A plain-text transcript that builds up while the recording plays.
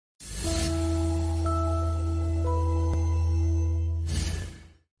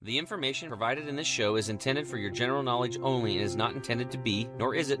The information provided in this show is intended for your general knowledge only and is not intended to be,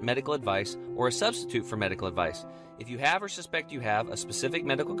 nor is it medical advice or a substitute for medical advice. If you have or suspect you have a specific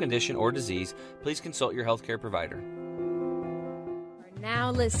medical condition or disease, please consult your healthcare provider. Are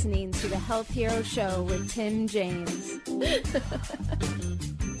now listening to the Health Hero Show with Tim James.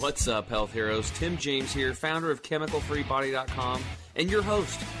 What's up, Health Heroes? Tim James here, founder of ChemicalFreeBody.com and your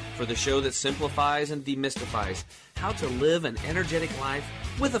host for the show that simplifies and demystifies how to live an energetic life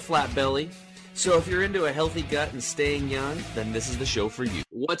with a flat belly. So if you're into a healthy gut and staying young, then this is the show for you.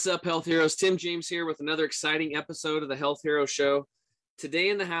 What's up, Health Heroes? Tim James here with another exciting episode of the Health Hero Show. Today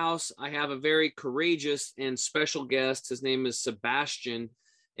in the house, I have a very courageous and special guest. His name is Sebastian,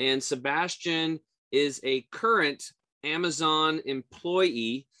 and Sebastian is a current Amazon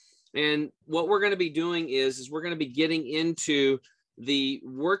employee. And what we're going to be doing is we're going to be getting into the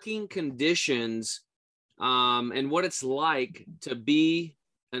working conditions and what it's like to be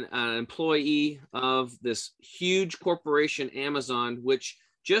an employee of this huge corporation, Amazon, which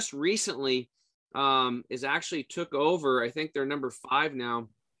just recently is actually took over. I think they're number 5 now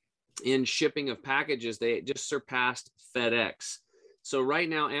in shipping of packages. They just surpassed FedEx. So right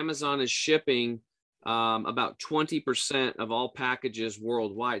now, Amazon is shipping about 20% of all packages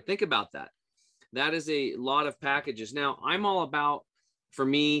worldwide. Think about that. That is a lot of packages. Now, I'm all about, for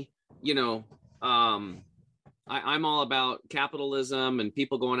me, I'm all about capitalism and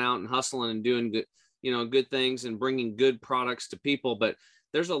people going out and hustling and doing good, good things and bringing good products to people. But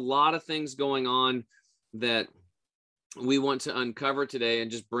there's a lot of things going on that we want to uncover today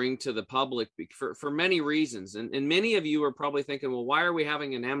and just bring to the public for many reasons. And many of you are probably thinking, well, why are we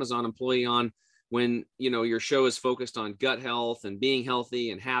having an Amazon employee on when, your show is focused on gut health and being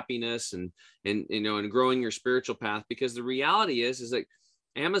healthy and happiness and growing your spiritual path? Because the reality is that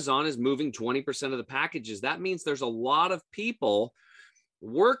Amazon is moving 20% of the packages. That means there's a lot of people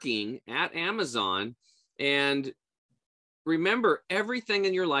working at Amazon. And remember, everything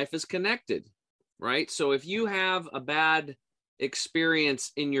in your life is connected, right? So if you have a bad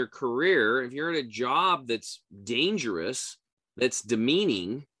experience in your career, if you're at a job that's dangerous, that's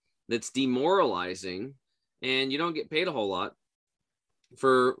demeaning, that's demoralizing, and you don't get paid a whole lot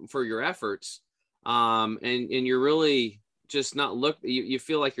for your efforts, and you're really just not you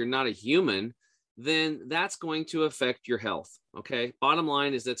feel like you're not a human, then that's going to affect your health. Okay. Bottom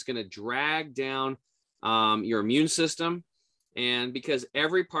line is that's going to drag down your immune system. And because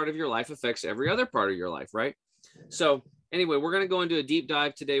every part of your life affects every other part of your life. Right. So anyway, we're going to go into a deep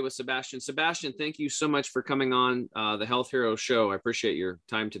dive today with Sebastian. Sebastian, thank you so much for coming on the Health Hero Show. I appreciate your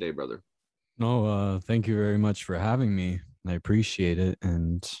time today, brother. No, thank you very much for having me. I appreciate it.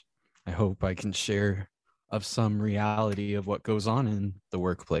 And I hope I can share of some reality of what goes on in the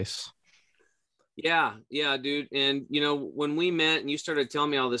workplace. Yeah, dude. And, when we met and you started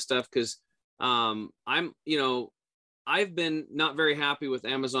telling me all this stuff, because I've been not very happy with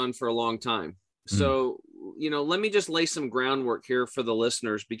Amazon for a long time. So, let me just lay some groundwork here for the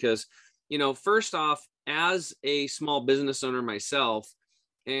listeners, because, first off, as a small business owner myself,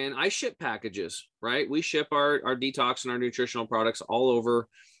 and I ship packages, right? We ship our detox and our nutritional products all over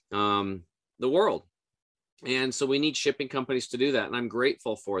the world. And so we need shipping companies to do that. And I'm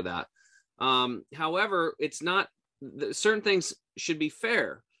grateful for that. However, it's not, certain things should be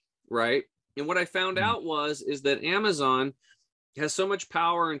fair, right? And what I found out is that Amazon has so much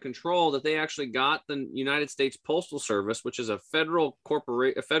power and control that they actually got the United States Postal Service, which is a federal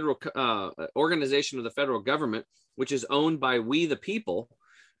organization of the federal government, which is owned by we the people,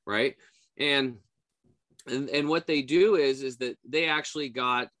 right? And what they do is that they actually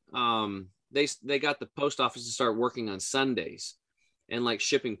got they got the post office to start working on Sundays and like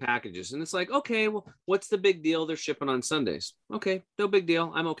shipping packages. And it's like, okay, well, what's the big deal? They're shipping on Sundays. Okay, no big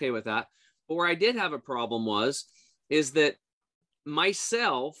deal. I'm okay with that. But where I did have a problem is that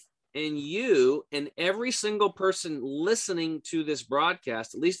myself and you and every single person listening to this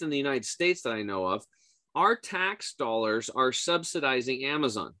broadcast, at least in the United States that I know of, our tax dollars are subsidizing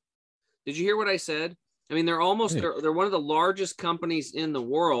Amazon. Did you hear what I said? I mean, they're one of the largest companies in the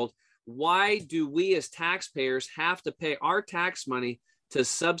world. Why do we as taxpayers have to pay our tax money to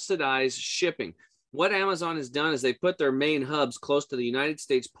subsidize shipping? What Amazon has done is they put their main hubs close to the United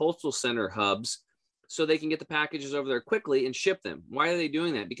States Postal Center hubs so they can get the packages over there quickly and ship them. Why are they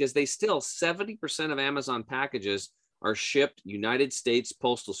doing that? Because 70% of Amazon packages are shipped United States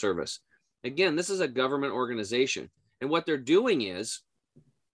Postal Service. Again, this is a government organization. And what they're doing is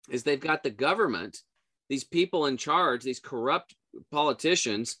they've got the government, these people in charge, these corrupt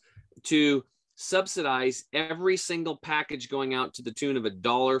politicians, to subsidize every single package going out to the tune of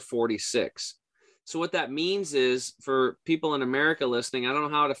 $1.46. So what that means is, for people in America listening, I don't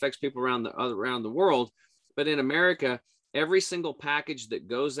know how it affects people around the world, but in America, every single package that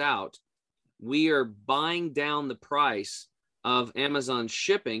goes out, we are buying down the price of Amazon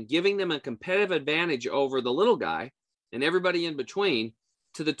shipping, giving them a competitive advantage over the little guy and everybody in between,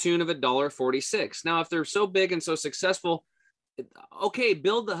 to the tune of $1.46. Now, if they're so big and so successful, okay,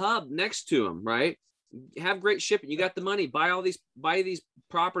 build the hub next to them, right? Have great shipping. You got the money. Buy these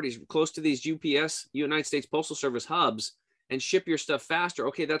properties close to these UPS, United States Postal Service hubs, and ship your stuff faster.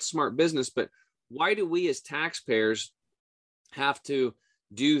 Okay, that's smart business. But why do we as taxpayers have to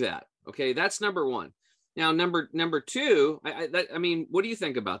do that? Okay, that's number one. Now, number two, I mean, what do you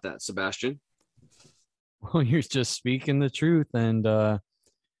think about that, Sebastian? Well, you're just speaking the truth, and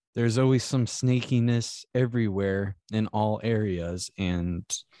there's always some snakiness everywhere in all areas, and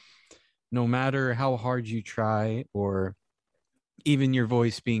no matter how hard you try, or even your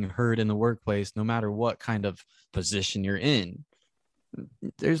voice being heard in the workplace, no matter what kind of position you're in,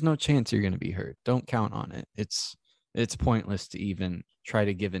 there's no chance you're going to be heard. Don't count on it. It's pointless to even try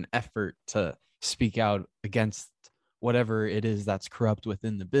to give an effort to speak out against whatever it is that's corrupt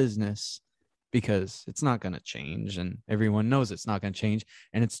within the business, because it's not going to change, and everyone knows it's not going to change,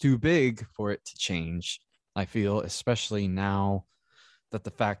 and it's too big for it to change. I feel, especially now that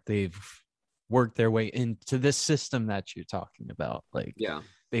the fact they've worked their way into this system that you're talking about, like, yeah,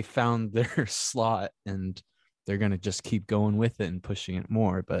 they found their slot and they're going to just keep going with it and pushing it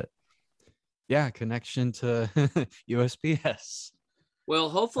more. But yeah, connection to USPS. Well,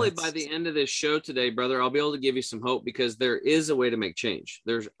 hopefully by the end of this show today, brother, I'll be able to give you some hope, because there is a way to make change.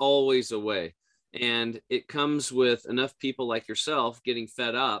 There's always a way. And it comes with enough people like yourself getting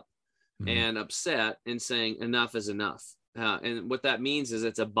fed up and upset and saying enough is enough. And what that means is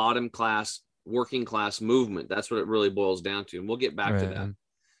it's a bottom class, working class movement. That's what it really boils down to. And we'll get back to that.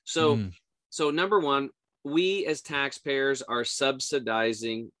 So number one, we as taxpayers are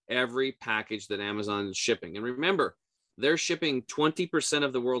subsidizing every package that Amazon is shipping. And remember, they're shipping 20%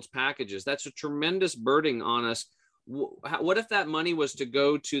 of the world's packages. That's a tremendous burden on us. What if that money was to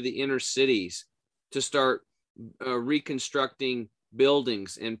go to the inner cities to start reconstructing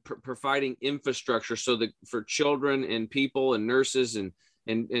buildings and providing infrastructure so that for children and people and nurses and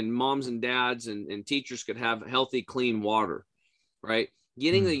moms and dads and teachers could have healthy, clean water, right?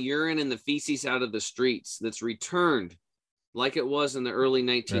 Getting the urine and the feces out of the streets that's returned like it was in the early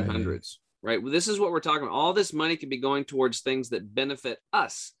 1900s, right? Well, this is what we're talking about. All this money could be going towards things that benefit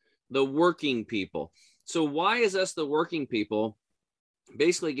us, the working people. So why is us, the working people,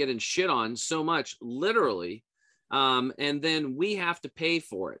 basically getting shit on so much, literally, and then we have to pay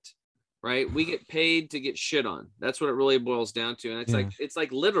for it, right? We get paid to get shit on. That's what it really boils down to. And it's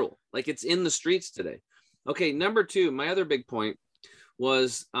like literal, like it's in the streets today. Okay, number two, my other big point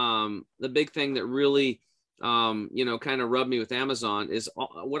was the big thing that really kind of rubbed me with Amazon is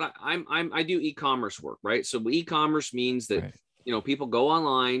what I do e-commerce work, right? So e-commerce means that people go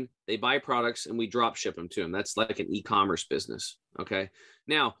online, they buy products, and we drop ship them to them. That's like an e-commerce business. Okay.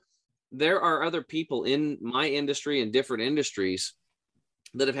 Now, there are other people in my industry and different industries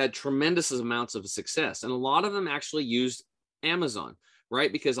that have had tremendous amounts of success. And a lot of them actually used Amazon,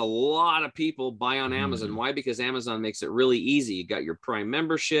 right? Because a lot of people buy on Amazon. Why? Because Amazon makes it really easy. You got your Prime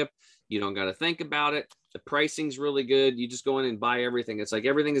membership. You don't got to think about it. The pricing's really good. You just go in and buy everything. It's like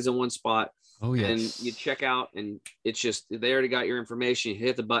everything is in one spot. Oh, yes. And you check out and it's just, they already got your information. You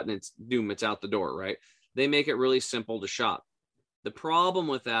hit the button, it's doom, it's out the door, right? They make it really simple to shop. The problem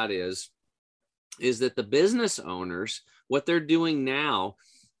with that is that the business owners, what they're doing now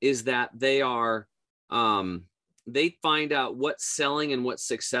is that they are, they find out what's selling and what's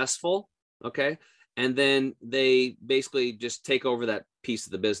successful. Okay. And then they basically just take over that piece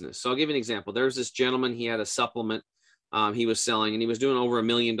of the business. So I'll give you an example. There's this gentleman, he had a supplement he was selling, and he was doing over $1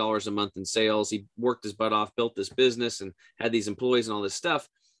 million a month in sales. He worked his butt off, built this business, and had these employees and all this stuff.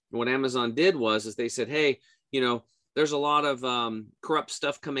 And what Amazon did is they said, hey, there's a lot of corrupt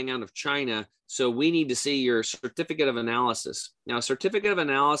stuff coming out of China. So we need to see your certificate of analysis. Now, a certificate of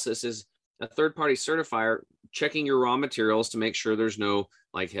analysis is a third-party certifier checking your raw materials to make sure there's no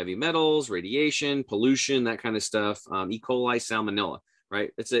like heavy metals, radiation, pollution, that kind of stuff, E. coli, salmonella,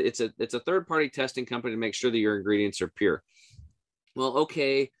 right? It's a third-party testing company to make sure that your ingredients are pure. Well,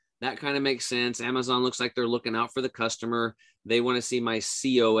 okay, that kind of makes sense. Amazon looks like they're looking out for the customer. They want to see my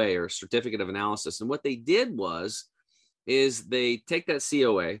COA, or certificate of analysis. And what they did is they take that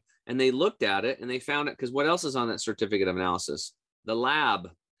COA and they looked at it and they found it, because what else is on that certificate of analysis? The lab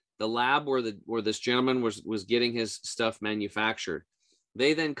where this gentleman was getting his stuff manufactured.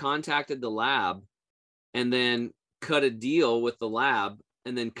 They then contacted the lab and then cut a deal with the lab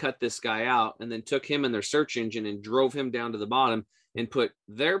and then cut this guy out and then took him in their search engine and drove him down to the bottom and put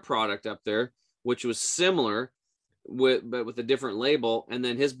their product up there, which was similar but with a different label. And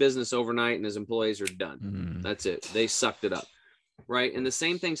then his business overnight and his employees are done. That's it. They sucked it up. Right. And the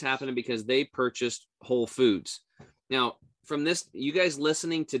same thing's happening because they purchased Whole Foods. Now, from this, you guys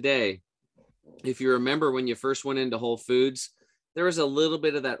listening today, if you remember when you first went into Whole Foods, there was a little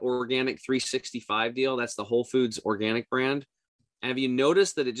bit of that organic 365 deal. That's the Whole Foods organic brand. Have you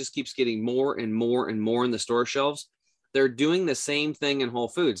noticed that it just keeps getting more and more and more in the store shelves? They're doing the same thing in Whole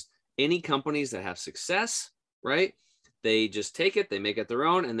Foods. Any companies that have success, right? They just take it, they make it their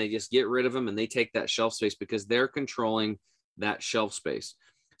own, and they just get rid of them, and they take that shelf space because they're controlling that shelf space.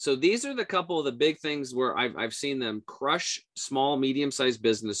 So these are the couple of the big things where I've seen them crush small, medium-sized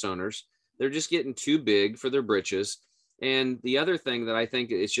business owners. They're just getting too big for their britches. And the other thing that I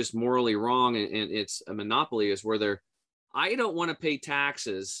think is just morally wrong, and it's a monopoly, is where I don't want to pay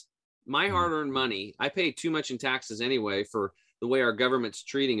taxes. My hard-earned money, I pay too much in taxes anyway for the way our government's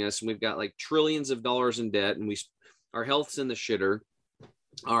treating us. And we've got like trillions of dollars in debt, and our health's in the shitter.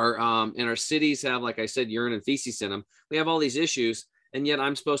 And our cities have, like I said, urine and feces in them. We have all these issues, and yet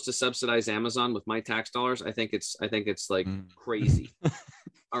I'm supposed to subsidize Amazon with my tax dollars. I think it's like crazy.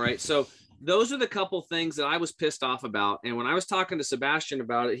 All right. So those are the couple things that I was pissed off about. And when I was talking to Sebastian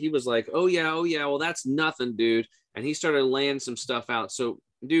about it, he was like, oh yeah. Well, that's nothing, dude. And he started laying some stuff out. So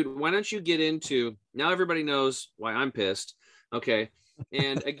dude, why don't you get into, now everybody knows why I'm pissed. Okay.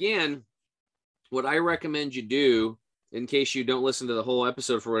 And again, what I recommend you do, in case you don't listen to the whole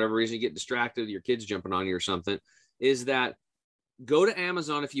episode for whatever reason, you get distracted, your kids jumping on you or something, is that go to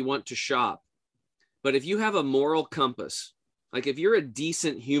Amazon if you want to shop. But if you have a moral compass, like if you're a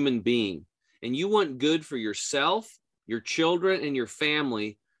decent human being and you want good for yourself, your children, and your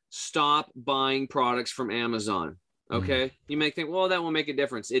family, stop buying products from Amazon. Okay. You may think, well, that won't make a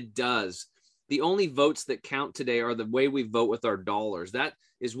difference. It does. The only votes that count today are the way we vote with our dollars. That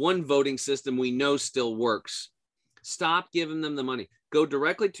is one voting system we know still works. Stop giving them the money. Go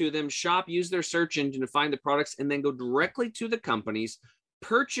directly to them, shop, use their search engine to find the products, and then go directly to the companies,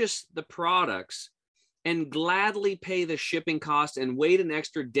 purchase the products, and gladly pay the shipping cost and wait an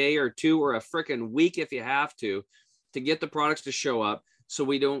extra day or two or a freaking week if you have to get the products to show up, so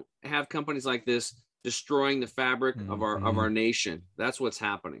we don't have companies like this destroying the fabric of our nation. That's what's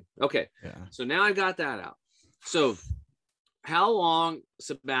happening. Okay. Yeah. So now I got that out. So how long,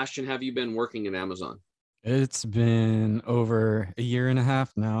 Sebastian, have you been working at Amazon? It's been over a year and a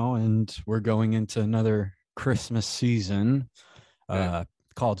half now, and we're going into another Christmas season,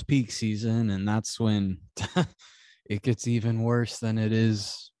 called peak season. And that's when it gets even worse than it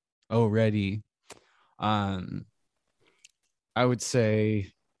is already. I would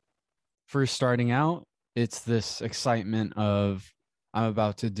say, first starting out, it's this excitement of I'm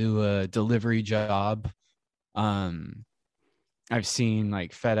about to do a delivery job. I've seen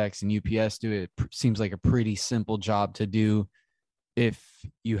like FedEx and UPS do it. Seems like a pretty simple job to do if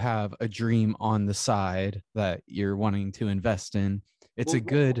you have a dream on the side that you're wanting to invest in. It's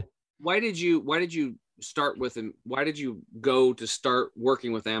Why did you start with him? Why did you go to start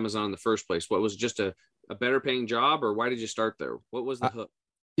working with Amazon in the first place? What was just a better paying job, or why did you start there? What was the hook?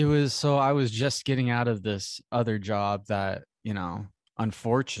 I was just getting out of this other job that,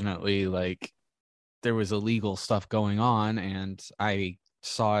 unfortunately, like, there was illegal stuff going on, and I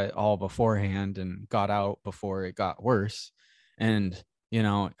saw it all beforehand and got out before it got worse. And,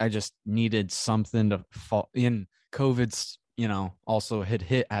 I just needed something to fall in. COVID's, also had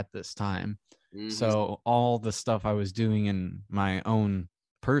hit at this time. Mm-hmm. So all the stuff I was doing in my own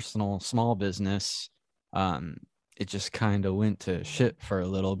personal small business, it just kind of went to shit for a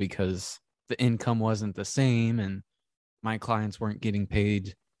little because the income wasn't the same and my clients weren't getting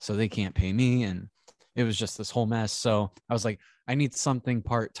paid, so they can't pay me. And it was just this whole mess. So I was like, I need something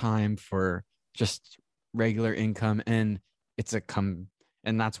part-time for just regular income. And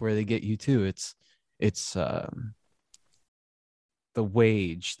and that's where they get you too. It's the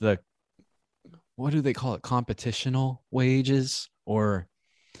wage, what do they call it? Competitional wages or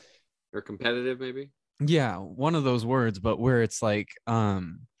competitive, maybe? Yeah, one of those words, but where it's like,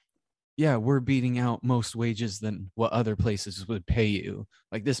 we're beating out most wages than what other places would pay you.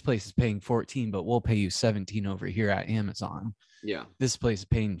 Like, this place is paying 14, but we'll pay you 17 over here at Amazon. Yeah. This place is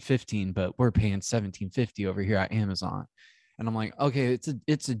paying 15, but we're paying 17.50 over here at Amazon. And I'm like, okay,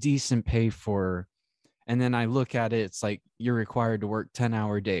 it's a decent pay for, and then I look at it, it's like you're required to work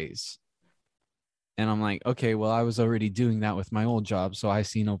 10-hour days. And I'm like, okay, well, I was already doing that with my old job, so I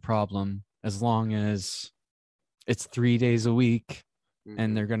see no problem as long as it's 3 days a week. Mm-hmm.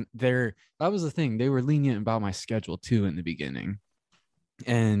 And that was the thing. They were lenient about my schedule too in the beginning.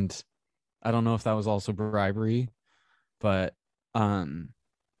 And I don't know if that was also bribery, but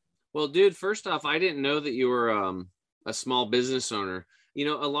Well, dude, first off, I didn't know that you were a small business owner. You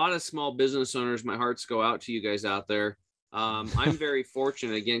know, a lot of small business owners, my hearts go out to you guys out there. I'm very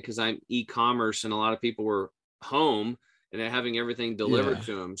fortunate again because I'm e-commerce and a lot of people were home and having everything delivered yeah,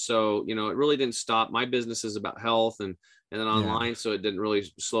 to them. So, you know, it really didn't stop. My business is about health and then yeah, online, so it didn't really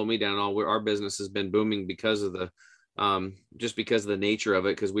slow me down at all. Our business has been booming because of the just because of the nature of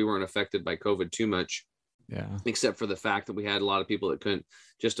it, because we weren't affected by COVID too much, yeah, except for the fact that we had a lot of people that couldn't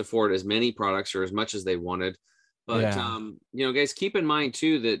just afford as many products or as much as they wanted. But yeah. you know, guys, keep in mind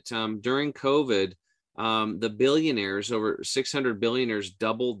too that during COVID, the billionaires, over 600 billionaires,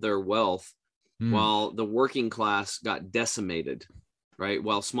 doubled their wealth, Hmm. while the working class got decimated, right?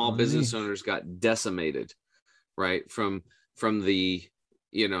 While small business Funny. owners got decimated, right? From the,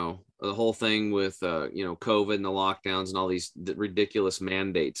 you know, the whole thing with you know, COVID and the lockdowns and all these ridiculous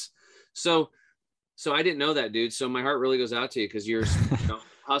mandates. So so I didn't know that, dude. So my heart really goes out to you because you're, you know,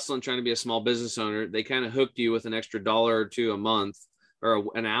 hustling, trying to be a small business owner. They kind of hooked you with an extra dollar or two a month or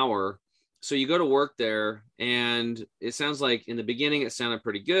an hour. So you go to work there, and it sounds like in the beginning it sounded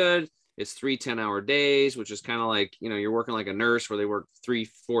pretty good. It's 3 10-hour days, which is kind of like, you know, you're working like a nurse where they work 3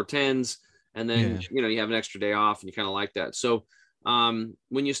 4 10s, and then, Yeah. you know, you have an extra day off, and you kind of like that. So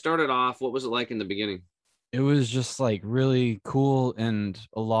when you started off, what was it like in the beginning? It was just like really cool, and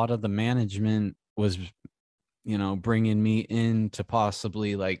a lot of the management was, bringing me in to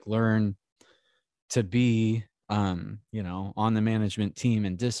possibly like learn to be, on the management team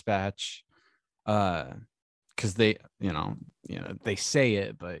and dispatch, uh because they, they say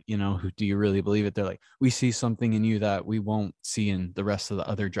it, but who do you really believe it? They're like, we see something in you that we won't see in the rest of the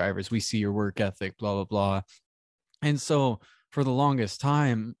other drivers. We see your work ethic, blah blah blah. And so for the longest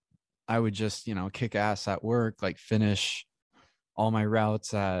time, I would just, kick ass at work, like finish all my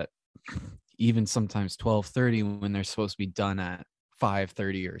routes at even sometimes 12:30 when they're supposed to be done at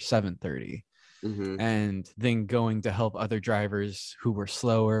 5:30 or 7:30. Mm-hmm. And then going to help other drivers who were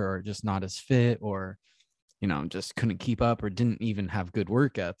slower or just not as fit, or just couldn't keep up or didn't even have good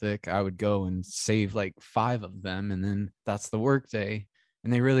work ethic. I would go and save like 5 of them, and then that's the work day.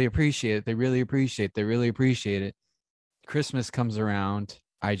 And they really appreciate it. They really appreciate it. Christmas comes around,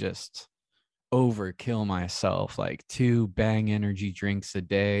 I just overkill myself, like 2 bang energy drinks a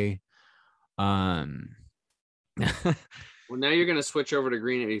day. Um Well, now you're going to switch over to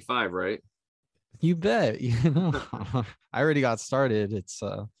Green 85, right? you bet, I already got started. It's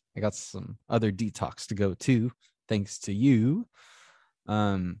I got some other detox to go too, thanks to you.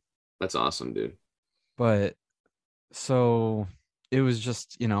 Um That's awesome, dude. but so it was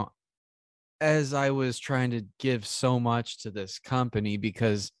just, as I was trying to give so much to this company,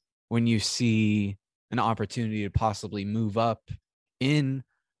 because when you see an opportunity to possibly move up in,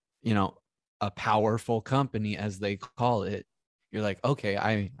 you know, a powerful company, as they call it, you're like, okay,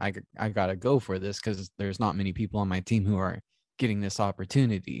 I gotta go for this, because there's not many people on my team who are getting this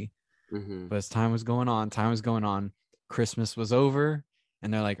opportunity. Mm-hmm. But as time was going on, Christmas was over,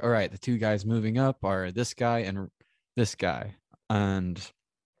 and they're like, all right, the 2 guys moving up are this guy and this guy. And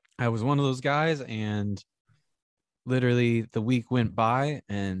I was one of those guys, and literally the week went by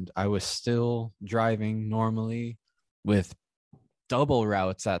and I was still driving normally with double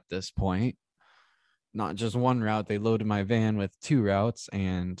routes at this point, not just one route. They loaded my van with 2 routes,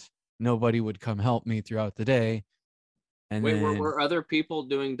 and nobody would come help me throughout the day. And Wait, then were other people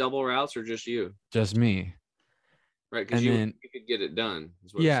doing double routes or just you? just me. Right, because And then, you could get it done.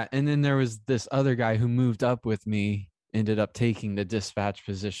 Is what it's. yeah, and then there was this other guy who moved up with me, ended up taking the dispatch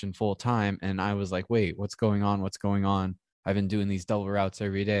position full time. And I was like, wait, what's going on? What's going on? I've been doing these double routes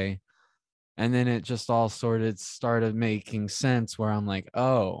every day. And then it just all started making sense, where I'm like,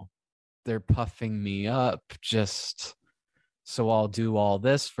 oh, they're puffing me up just so I'll do all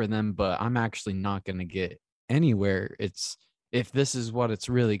this for them, but I'm actually not going to get anywhere. It's if this is what it's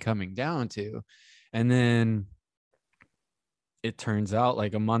really coming down to. And then it turns out,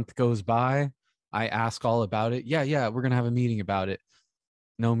 like, a month goes by. I ask all about it. Yeah, we're going to have a meeting about it.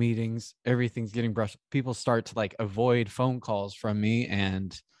 No meetings. Everything's getting brushed. People start to like avoid phone calls from me.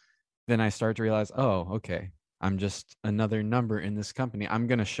 And then I start to realize, oh, okay, I'm just another number in this company. I'm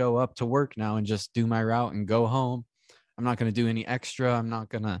going to show up to work now and just do my route and go home. I'm not going to do any extra. I'm not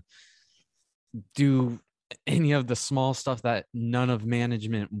going to do any of the small stuff that none of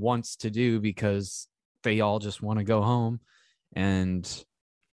management wants to do, because they all just want to go home. And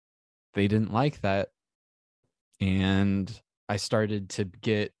they didn't like that. And I started to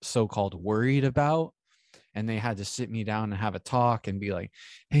get so-called worried about, and they had to sit me down and have a talk and be like,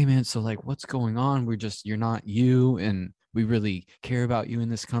 hey man, so like, what's going on? You're not you. And we really care about you in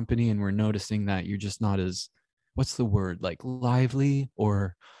this company, and we're noticing that you're just not as, what's the word, like lively,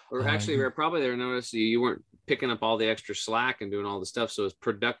 or actually, you, we're probably there noticed you weren't picking up all the extra slack and doing all the stuff, so it's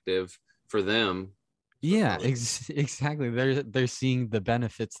productive for them. yeah, exactly. They're seeing the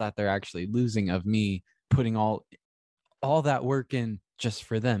benefits that they're actually losing of me putting all that work in just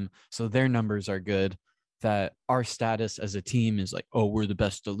for them, so their numbers are good. That our status as a team is like, oh, we're the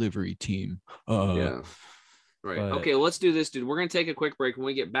best delivery team. Yeah. Right. But Okay, let's do this, dude. We're going to take a quick break. When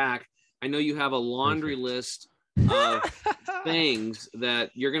we get back, I know you have a laundry Perfect. list of things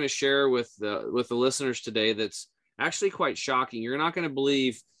that you're going to share with the listeners today that's actually quite shocking. You're not going to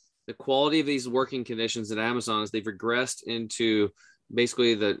believe the quality of these working conditions at Amazon as they've regressed into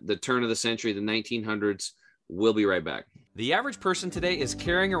basically the turn of the century, the 1900s. We'll be right back. The average person today is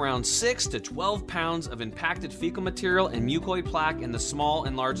carrying around 6 to 12 pounds of impacted fecal material and mucoid plaque in the small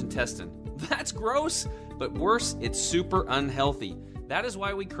and large intestine. That's gross, but worse, it's super unhealthy. That is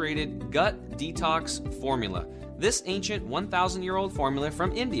why we created Gut Detox Formula. This ancient 1,000-year-old formula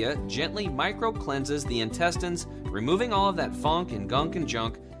from India gently micro-cleanses the intestines, removing all of that funk and gunk and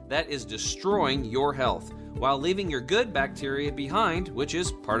junk that is destroying your health, while leaving your good bacteria behind, which is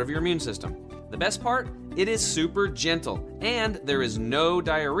part of your immune system. The best part? It is super gentle, and there is no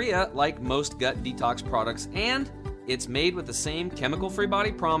diarrhea like most gut detox products, and it's made with the same chemical-free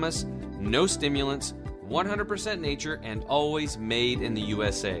body promise, no stimulants, 100% nature, and always made in the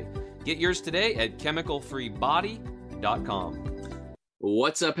USA. Get yours today at chemicalfreebody.com.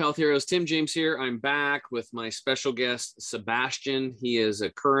 What's up, Health Heroes? Tim James here. I'm back with my special guest, Sebastian. He is a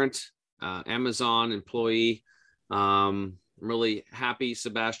current Amazon employee. I'm really happy,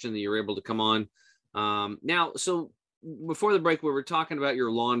 Sebastian, that you're able to come on. Now, so before the break, we were talking about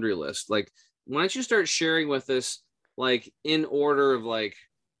your laundry list. Like, why don't you start sharing with us, like, in order of like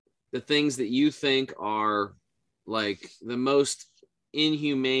the things that you think are like the most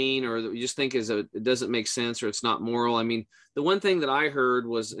inhumane, or that you just think it doesn't make sense, or it's not moral. I mean, the one thing that I heard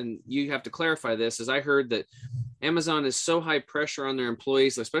was, and you have to clarify this, is I heard that Amazon is so high pressure on their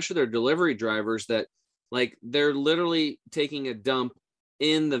employees, especially their delivery drivers, that like they're literally taking a dump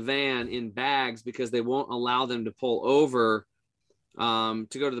in the van in bags because they won't allow them to pull over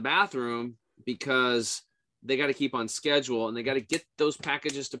to go to the bathroom, because they got to keep on schedule and they got to get those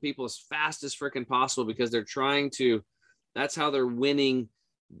packages to people as fast as freaking possible, because they're trying to, that's how they're winning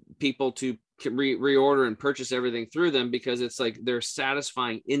people to reorder and purchase everything through them, because it's like they're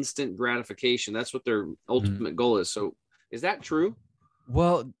satisfying instant gratification. That's what their ultimate goal is. So is that true?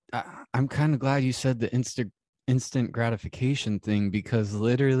 well, I'm kind of glad you said the instant gratification thing, because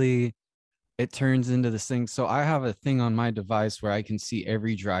literally it turns into this thing. So I have a thing on my device where I can see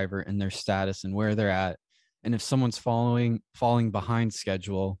every driver and their status and where they're at. And if someone's falling behind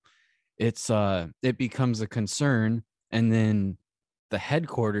schedule, it becomes a concern. And then the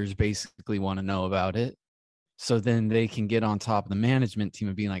headquarters basically want to know about it. So then they can get on top of the management team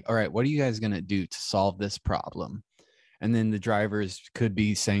and being like, all right, what are you guys going to do to solve this problem? And then the drivers could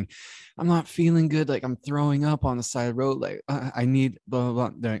be saying, I'm not feeling good. Like, I'm throwing up on the side of the road. Like, I need blah, blah,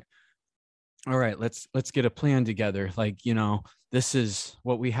 blah. They're like, all right, let's get a plan together. Like, this is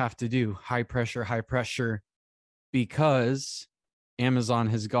what we have to do. High pressure, because Amazon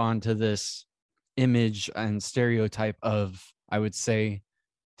has gone to this image and stereotype of, I would say,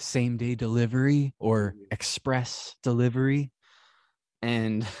 same day delivery or express delivery.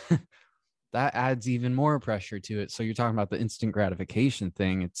 And that adds even more pressure to it. So you're talking about the instant gratification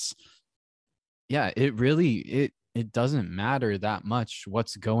thing. It doesn't matter that much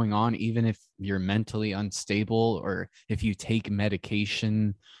what's going on, even if you're mentally unstable or if you take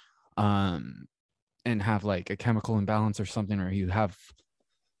medication and have like a chemical imbalance or something, or you have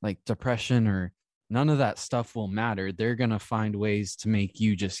like depression, or none of that stuff will matter. They're going to find ways to make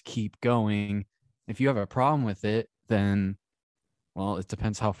you just keep going. If you have a problem with it, then, well, it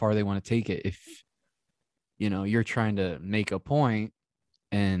depends how far they want to take it. If, you're trying to make a point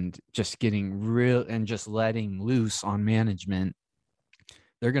and just getting real and just letting loose on management,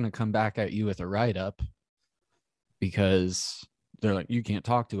 they're going to come back at you with a write-up, because they're like, you can't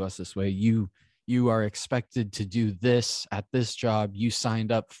talk to us this way. You are expected to do this at this job. You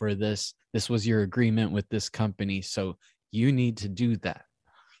signed up for this. This was your agreement with this company. So you need to do that.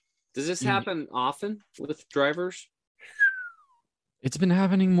 Does this happen often with drivers? It's been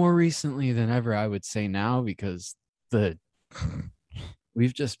happening more recently than ever, I would say now, because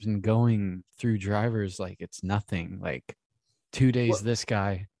we've just been going through drivers like it's nothing. Like 2 days this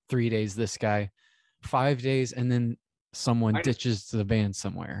guy, 3 days this guy, 5 days, and then someone ditches the van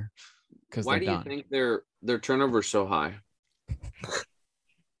somewhere because they're done. Why do you think their turnover is so high?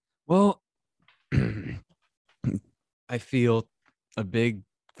 Well, I feel a big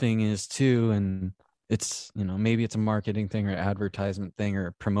thing is too, and it's, maybe it's a marketing thing or advertisement thing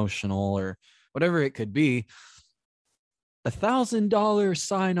or promotional or whatever it could be. $1,000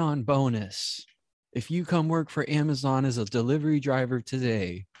 sign-on bonus if you come work for Amazon as a delivery driver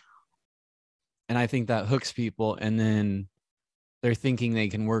today. And I think that hooks people, and then they're thinking they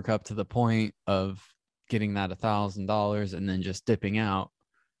can work up to the point of getting that $1,000 and then just dipping out.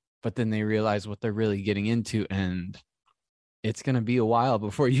 But then they realize what they're really getting into, and it's going to be a while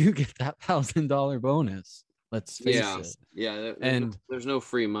before you get that $1,000 bonus. Let's face it. Yeah. And there's no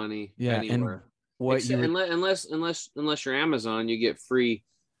free money anywhere. And what unless you're Amazon, you get free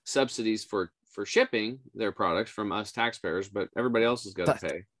subsidies for shipping their products from us taxpayers, but everybody else has got to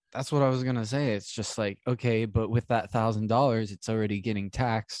pay. That's what I was going to say. It's just like, okay, but with that $1,000, it's already getting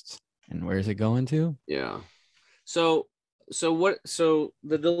taxed. And where's it going to? Yeah. So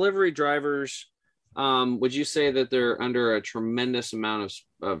the delivery drivers, would you say that they're under a tremendous amount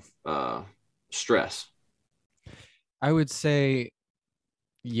of stress? I would say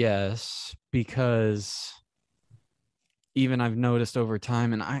yes, because even I've noticed over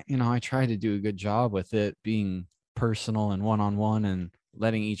time, and I try to do a good job with it being personal and one-on-one and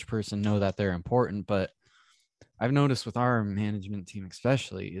letting each person know that they're important. But I've noticed with our management team,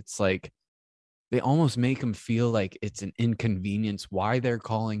 especially, it's like they almost make them feel like it's an inconvenience why they're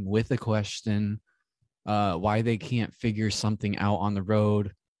calling with a question, why they can't figure something out on the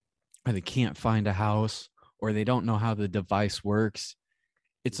road, or they can't find a house, or they don't know how the device works.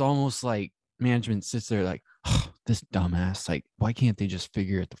 It's almost like management sits there like, oh, this dumbass, like, why can't they just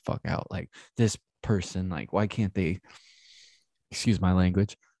figure it the fuck out? Like, this person, like, why can't they, excuse my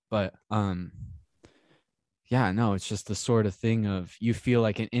language, but yeah, no, it's just the sort of thing of you feel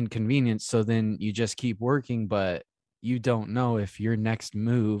like an inconvenience, so then you just keep working, but you don't know if your next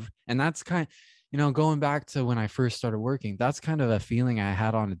move, and that's kind of, going back to when I first started working, that's kind of a feeling I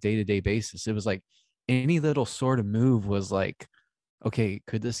had on a day-to-day basis. It was like any little sort of move was like, okay,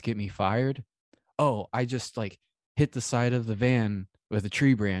 could this get me fired? Oh, I just like hit the side of the van with a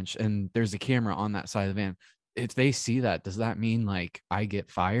tree branch and there's a camera on that side of the van. If they see that, does that mean like I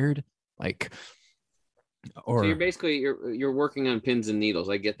get fired? Like, or so you're basically you're working on pins and needles.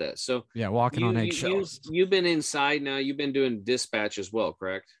 I get that. So yeah, walking on eggshells. You've been inside now. You've been doing dispatch as well,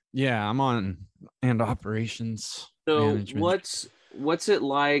 correct? Yeah, I'm on and operations. So management. what's it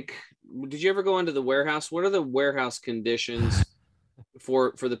like? Did you ever go into the warehouse? What are the warehouse conditions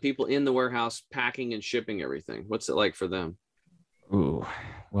for the people in the warehouse packing and shipping everything? What's it like for them? Ooh,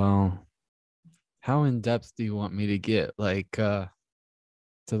 well, how in depth do you want me to get? Like to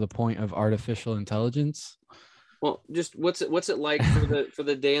the point of artificial intelligence? Well, just what's it like for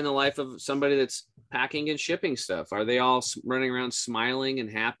the day in the life of somebody that's packing and shipping stuff? Are they all running around smiling and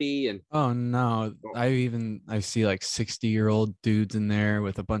happy? And oh no, I see like 60-year-old dudes in there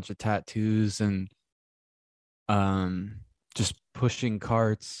with a bunch of tattoos and just pushing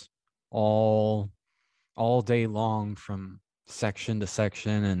carts all day long from section to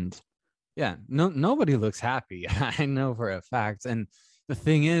section. And yeah, nobody looks happy. I know for a fact. And the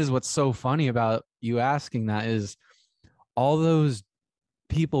thing is, what's so funny about you asking that is all those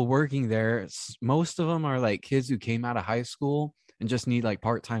people working there, most of them are like kids who came out of high school and just need like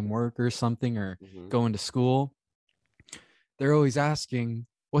part-time work or something, or going to school. They're always asking,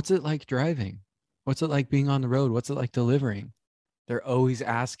 what's it like driving? What's it like being on the road? What's it like delivering? They're always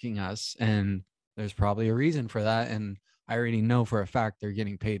asking us, and there's probably a reason for that. And I already know for a fact they're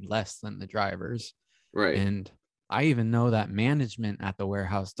getting paid less than the drivers. Right. And I even know that management at the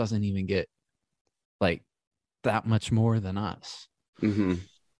warehouse doesn't even get like that much more than us. Mm-hmm.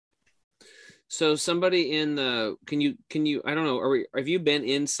 So somebody in the, can you, I don't know, have you been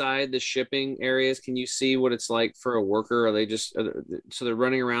inside the shipping areas? Can you see what it's like for a worker? Are they just, so they're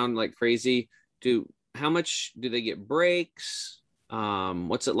running around like crazy? How much do they get breaks?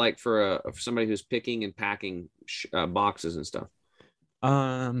 What's it like for somebody who's picking and packing boxes and stuff?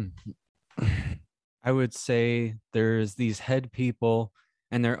 I would say there's these head people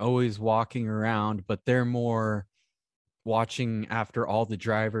and they're always walking around, but they're more watching after all the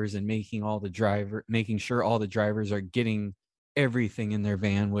drivers and making sure all the drivers are getting everything in their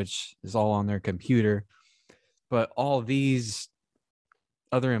van, which is all on their computer. But all these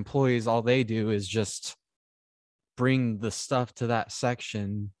other employees, all they do is just bring the stuff to that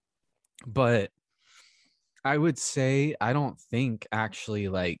section. But I would say, I don't think actually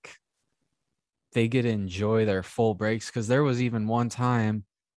like they get to enjoy their full breaks, because there was even one time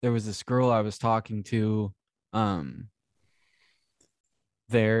there was this girl I was talking to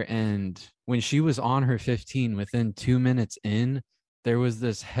there, and when she was on her 15, within 2 minutes in, there was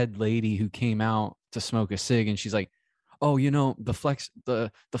this head lady who came out to smoke a cig, and she's like, oh, the flex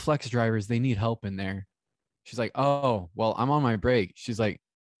drivers, they need help in there. She's like, oh, well, I'm on my break. She's like,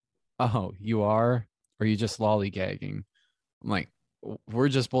 oh, you are? Or are you just lollygagging? I'm like, we're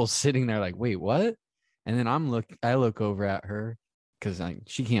just both sitting there like, wait, what? And then I look over at her because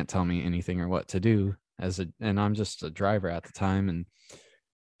she can't tell me anything or what to do and I'm just a driver at the time. And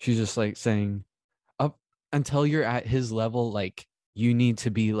she's just like saying, up until you're at his level, like you need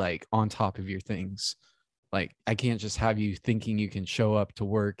to be like on top of your things. Like I can't just have you thinking you can show up to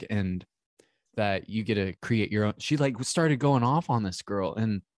work and that you get to create your own. She like started going off on this girl,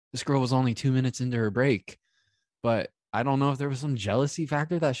 and this girl was only 2 minutes into her break. But I don't know if there was some jealousy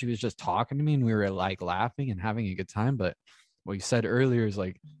factor that she was just talking to me and we were like laughing and having a good time. But what you said earlier is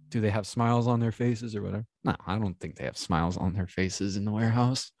like, do they have smiles on their faces or whatever? No, I don't think they have smiles on their faces in the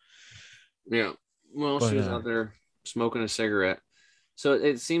warehouse. Yeah. Well, she was out there smoking a cigarette. So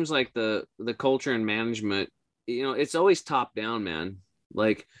it seems like the culture and management, it's always top down, man.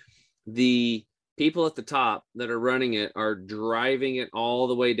 Like the people at the top that are running it are driving it all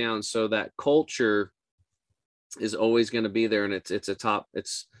the way down. So that culture is always going to be there. And that's that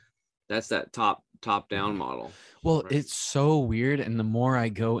top down model. Well, right? It's so weird. And the more I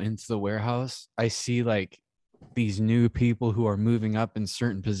go into the warehouse, I see like these new people who are moving up in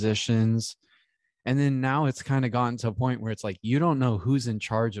certain positions. And then now it's kind of gotten to a point where it's like, you don't know who's in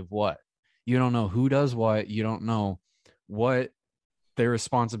charge of what. You don't know who does what. You don't know what their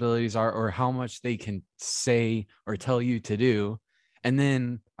responsibilities are or how much they can say or tell you to do. And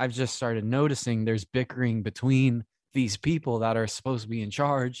then I've just started noticing there's bickering between these people that are supposed to be in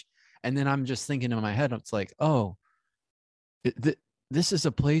charge. And then I'm just thinking in my head, it's like, oh, this is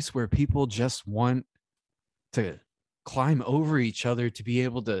a place where people just want to climb over each other to be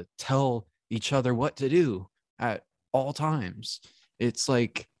able to tell each other what to do at all times. It's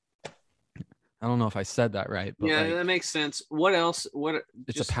like, I don't know if I said that right, but yeah, that makes sense. What else?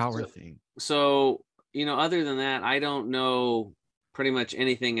 It's a power thing. So, other than that, I don't know pretty much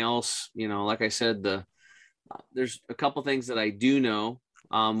anything else. Like I said, there's a couple things that I do know.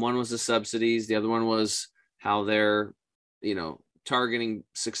 One was the subsidies. The other one was how they're, targeting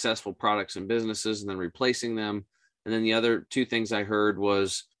successful products and businesses and then replacing them. And then the other two things I heard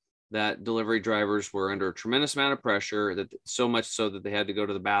was that delivery drivers were under a tremendous amount of pressure, that so much so that they had to go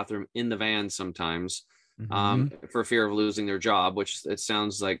to the bathroom in the van sometimes, for fear of losing their job, which it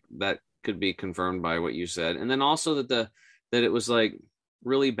sounds like that could be confirmed by what you said. And then also that it was like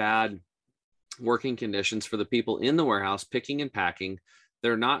really bad working conditions for the people in the warehouse picking and packing.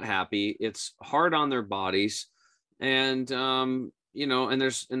 They're not happy. It's hard on their bodies. And, and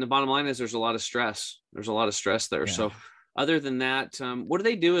the bottom line is there's a lot of stress. There's a lot of stress there. Yeah. So other than that, what do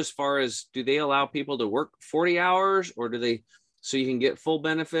they do as far as, do they allow people to work 40 hours or so you can get full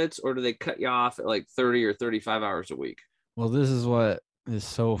benefits, or do they cut you off at like 30 or 35 hours a week? Well, this is what is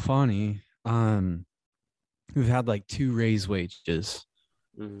so funny. We've had like 2 raise wages.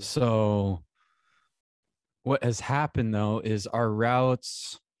 Mm-hmm. So what has happened though is our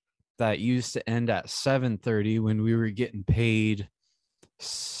routes that used to end at 7:30 when we were getting paid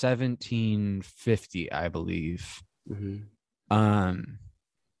 $17.50, I believe. Mm-hmm.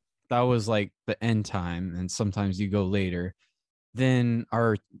 That was like the end time, and sometimes you go later. Then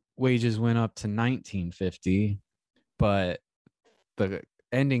our wages went up to $19.50, but the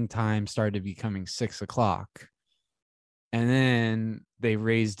ending time started becoming 6:00, and then they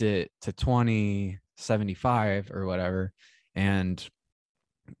raised it to $20.75 or whatever, and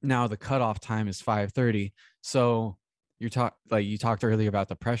now the cutoff time is 5:30. So you talked earlier about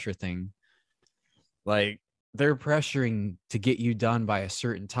the pressure thing. Like they're pressuring to get you done by a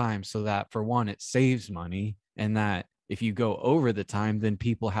certain time so that, for one, it saves money, and that if you go over the time, then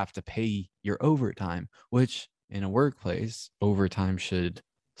people have to pay your overtime, which in a workplace, overtime should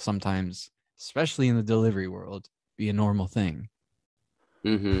sometimes, especially in the delivery world, be a normal thing.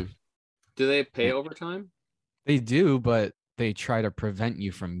 Mm-hmm. Do they pay overtime? They do, but they try to prevent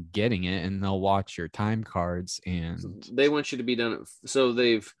you from getting it, and they'll watch your time cards, and they want you to be done. So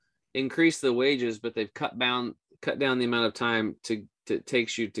they've increased the wages, but they've cut down the amount of time it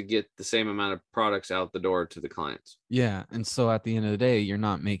takes you to get the same amount of products out the door to the clients. Yeah. And so at the end of the day, you're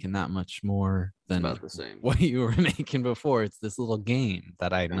not making that much more than about the same what you were making before. It's this little game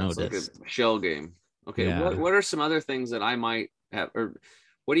that I noticed. It's like a shell game. Okay. Yeah. What are some other things that I might have, or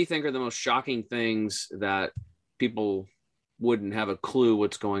what do you think are the most shocking things that people wouldn't have a clue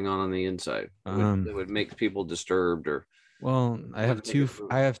what's going on the inside that would make people disturbed? Or well, I have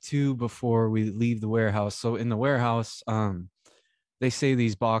two before we leave the warehouse. So in the warehouse, they say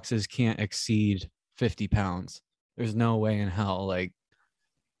these boxes can't exceed 50 pounds. There's no way in hell. Like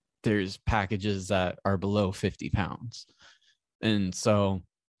there's packages that are below 50 pounds. And so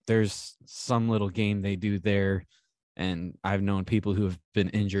there's some little game they do there. And I've known people who have been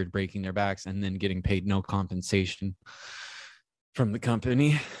injured, breaking their backs, and then getting paid no compensation from the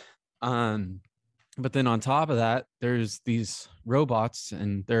company. But then on top of that, there's these robots,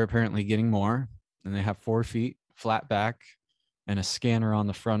 and they're apparently getting more. And they have 4 feet, flat back, and a scanner on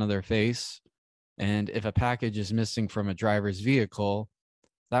the front of their face. And if a package is missing from a driver's vehicle,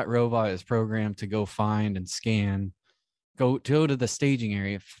 that robot is programmed to go find and scan, go to the staging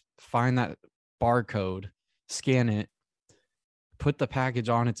area, find that barcode, scan it, put the package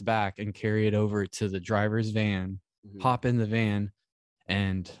on its back, and carry it over to the driver's van, hop in the van,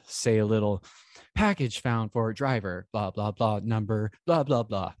 and say a little package found for a driver, blah, blah, blah, number, blah, blah,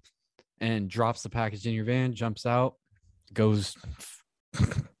 blah, and drops the package in your van, jumps out, goes,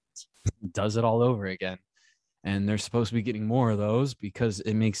 does it all over again. And they're supposed to be getting more of those because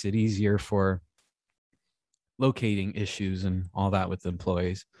it makes it easier for locating issues and all that with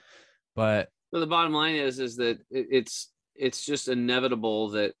employees. But the bottom line is that it's just inevitable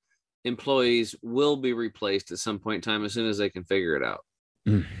that employees will be replaced at some point in time as soon as they can figure it out.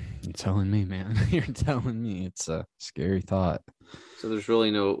 You're telling me, man. You're telling me. It's a scary thought. So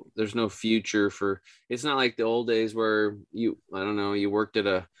there's no future for, it's not like the old days where you worked at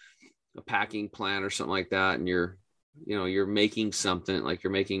a packing plant or something like that, and you're making something, like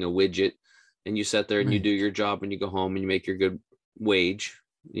you're making a widget, and you sit there and you do your job and you go home and you make your good wage,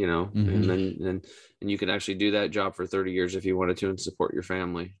 and then you can actually do that job for 30 years if you wanted to and support your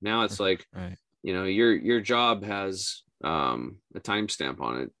family. Now it's like, your job has a timestamp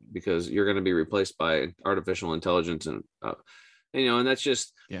on it because you're going to be replaced by artificial intelligence, and and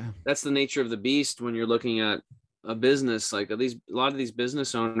that's the nature of the beast when you're looking at a business. Like a lot of these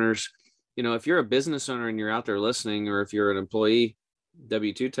business owners, if you're a business owner and you're out there listening, or if you're an employee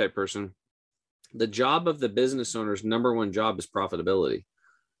W-2 type person, the job of the business owner's number one job is profitability.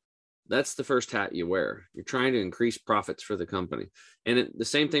 That's the first hat you wear. You're trying to increase profits for the company. And the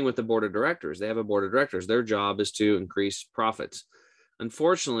same thing with the board of directors. They have a board of directors. Their job is to increase profits.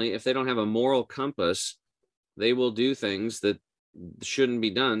 Unfortunately, if they don't have a moral compass, they will do things that shouldn't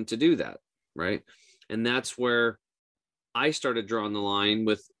be done to do that, right? And that's where I started drawing the line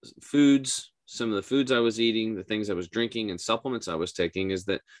with foods. Some of the foods I was eating, the things I was drinking, and supplements I was taking, is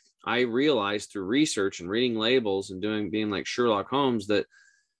that I realized through research and reading labels and being like Sherlock Holmes that,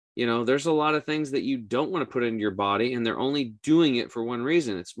 there's a lot of things that you don't want to put into your body, and they're only doing it for one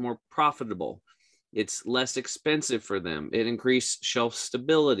reason. It's more profitable. It's less expensive for them. It increased shelf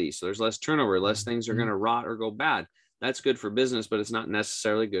stability. So there's less turnover, less things are going to rot or go bad. That's good for business, but it's not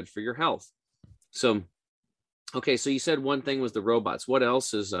necessarily good for your health. So, okay. So you said one thing was the robots. What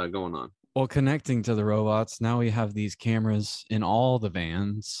else is going on? Well, connecting to the robots, now we have these cameras in all the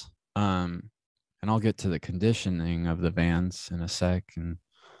vans. And I'll get to the conditioning of the vans in a sec, and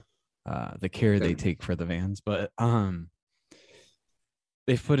the care they take for the vans. But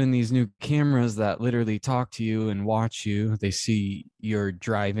they've put in these new cameras that literally talk to you and watch you. They see you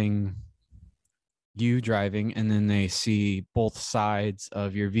driving, and then they see both sides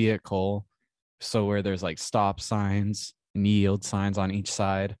of your vehicle. So where there's like stop signs and yield signs on each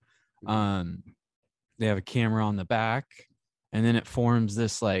side. They have a camera on the back, and then it forms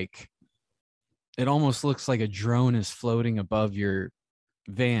this, like, it almost looks like a drone is floating above your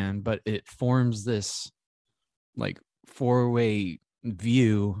van, but it forms this like 4-way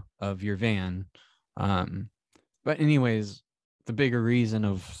view of your van. But anyways, the bigger reason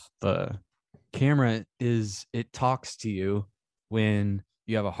of the camera is it talks to you when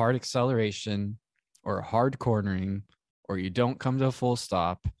you have a hard acceleration or a hard cornering, or you don't come to a full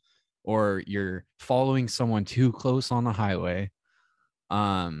stop, or you're following someone too close on the highway.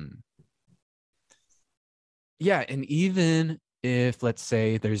 And even if, let's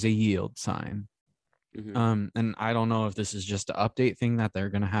say, there's a yield sign, and I don't know if this is just an update thing that they're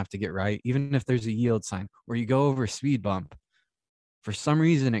going to have to get right. Even if there's a yield sign where you go over a speed bump, for some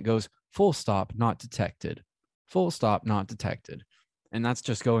reason it goes full stop, not detected, full stop, not detected. And that's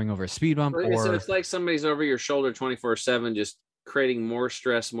just going over a speed bump. So it's like somebody's over your shoulder 24/7, just creating more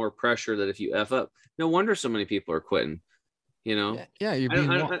stress, more pressure, that if you F up, no wonder so many people are quitting. Yeah,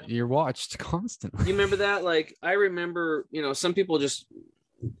 you're watched constantly. You remember that? Like, I remember, some people just,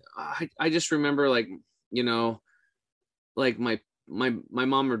 I just remember, like, like my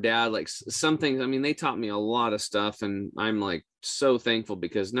mom or dad, like some things, I mean, they taught me a lot of stuff, and I'm like so thankful,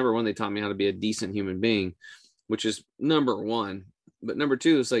 because number one, they taught me how to be a decent human being, which is number one. But number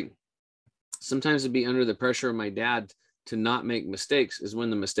two is, like, sometimes to be under the pressure of my dad to not make mistakes is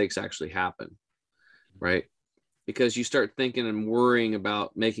when the mistakes actually happen. Right. because you start thinking and worrying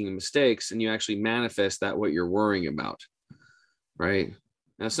about making mistakes, and you actually manifest that what you're worrying about, right?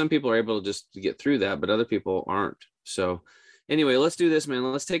 Now, some people are able to just get through that, but other people aren't. So anyway, let's do this,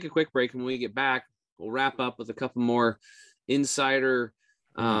 man. Let's take a quick break. And when we get back, we'll wrap up with a couple more insider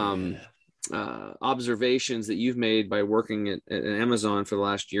observations that you've made by working at Amazon for the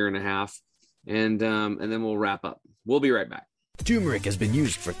last year and a half. And then we'll wrap up. We'll be right back. Turmeric has been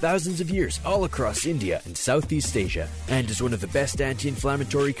used for thousands of years all across India and Southeast Asia and is one of the best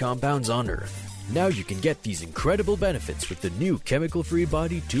anti-inflammatory compounds on earth. Now you can get these incredible benefits with the new chemical-free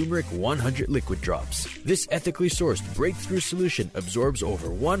body Turmeric 100 liquid drops. This ethically sourced breakthrough solution absorbs over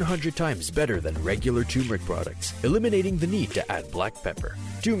 100 times better than regular turmeric products, eliminating the need to add black pepper.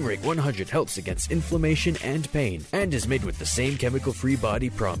 Turmeric 100 helps against inflammation and pain and is made with the same chemical-free body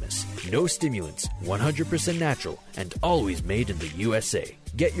promise. No stimulants, 100% natural, and always made in the USA.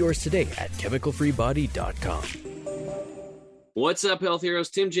 Get yours today at chemicalfreebody.com. What's up, Health Heroes?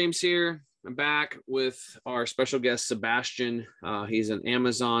 Tim James here. I'm back with our special guest, Sebastian. He's an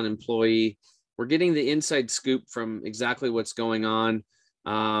Amazon employee. We're getting the inside scoop from exactly what's going on.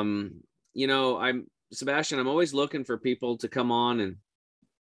 Sebastian, I'm always looking for people to come on and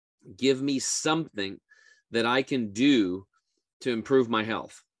give me something that I can do to improve my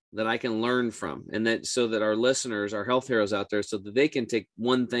health, that I can learn from, and that so that our listeners, our health heroes out there, so that they can take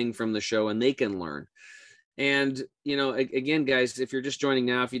one thing from the show and they can learn. And, again, guys, if you're just joining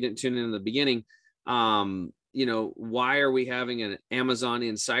now, if you didn't tune in the beginning, why are we having an Amazon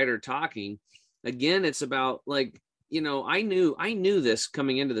insider talking? Again, it's about I knew this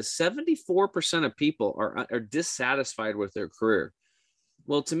coming into the 74% of people are dissatisfied with their career.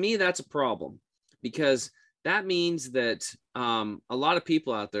 Well, to me, that's a problem, because that means that a lot of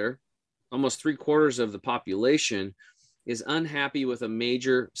people out there, almost 3/4 of the population, is unhappy with a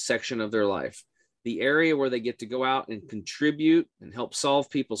major section of their life. The area where they get to go out and contribute and help solve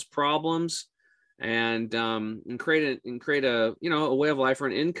people's problems, and create a way of life or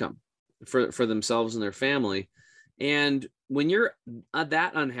an income for themselves and their family. And when you're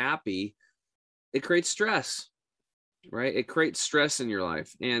that unhappy, it creates stress, right? It creates stress in your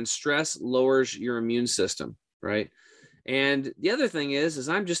life, and stress lowers your immune system, right? And the other thing is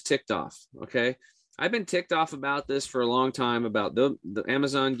I'm just ticked off. Okay. I've been ticked off about this for a long time, about the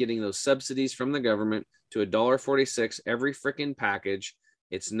Amazon getting those subsidies from the government to $1.46 every freaking package.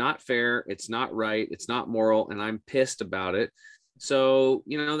 It's not fair. It's not right. It's not moral. And I'm pissed about it. So,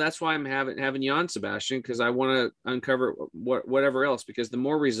 that's why I'm having you on, Sebastian, because I want to uncover whatever else, because the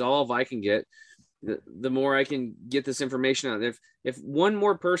more resolve I can get, the more I can get this information out. If one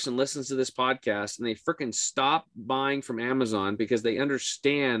more person listens to this podcast and they freaking stop buying from Amazon because they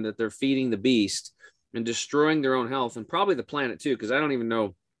understand that they're feeding the beast and destroying their own health, and probably the planet too, because I don't even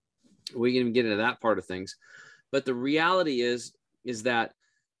know we can even get into that part of things. But the reality is that,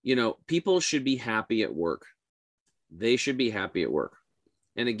 people should be happy at work. They should be happy at work.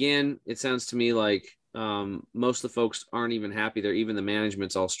 And again, it sounds to me like most of the folks aren't even happy there. Even the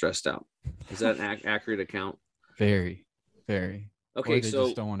management's all stressed out. Is that an accurate account? Very, very. Okay. Or they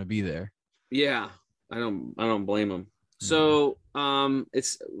just don't want to be there. Yeah. I don't blame them. So,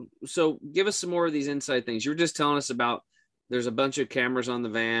 so give us some more of these inside things. You were just telling us about, there's a bunch of cameras on the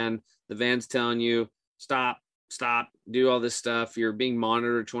van. The van's telling you, stop, do all this stuff. You're being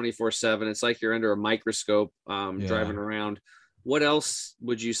monitored 24/7. It's like you're under a microscope, driving around. What else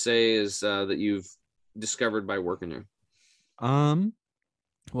would you say is that you've discovered by working there?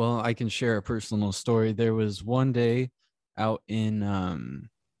 Well, I can share a personal story. There was one day out in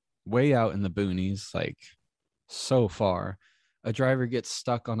way out in the boonies, like so far, a driver gets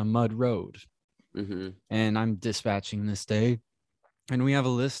stuck on a mud road. And I'm dispatching this day, and we have a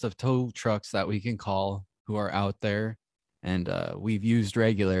list of tow trucks that we can call who are out there, and we've used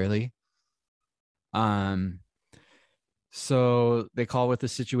regularly. So they call with the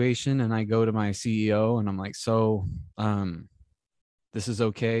situation, and I go to my CEO and I'm like, this is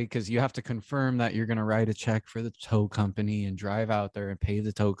okay, because you have to confirm that you're going to write a check for the tow company and drive out there and pay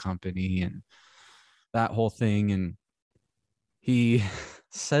the tow company and that whole thing. And he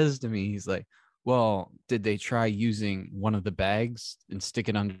says to me, he's like, well, did they try using one of the bags and stick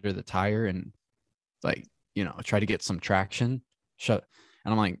it under the tire and try to get some traction? And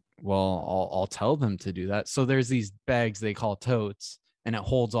I'm like, well, I'll tell them to do that. So there's these bags they call totes, and it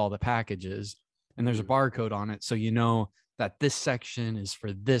holds all the packages, and there's a barcode on it. So that this section is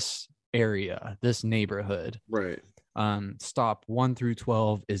for this area, this neighborhood. Right. Stop 1 through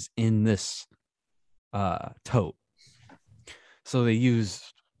 12 is in this tote. So they use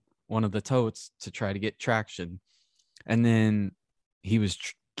one of the totes to try to get traction. And then he was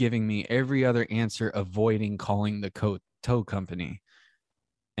giving me every other answer, avoiding calling the tow company.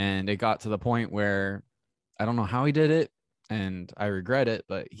 And it got to the point where I don't know how he did it, and I regret it,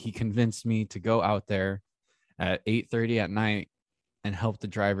 but he convinced me to go out there at 8:30 at night and help the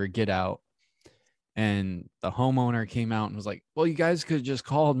driver get out. And the homeowner came out and was like, well, you guys could have just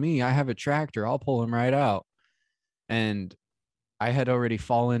called me. I have a tractor. I'll pull him right out. And I had already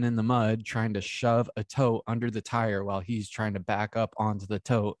fallen in the mud trying to shove a tote under the tire while he's trying to back up onto the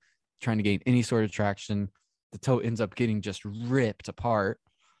tote, trying to gain any sort of traction. The tote ends up getting just ripped apart.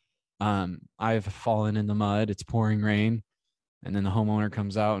 I've fallen in the mud. It's pouring rain. And then the homeowner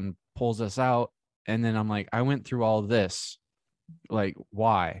comes out and pulls us out. And then I'm like, I went through all this. Like,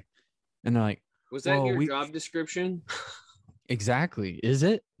 why? And they're like, Was that well, your job description? Exactly. Is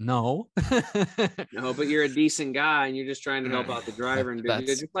it? No. No, but you're a decent guy and you're just trying to help out the driver and do good.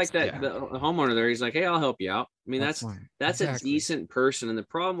 Just like that, yeah. the homeowner there, he's like, hey, I'll help you out. I mean, that's exactly. a decent person. And the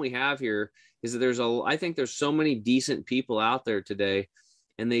problem we have here is that I think there's so many decent people out there today,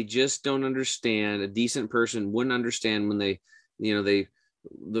 and they just don't understand. A decent person wouldn't understand when they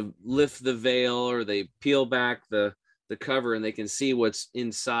lift the veil or they peel back the cover and they can see what's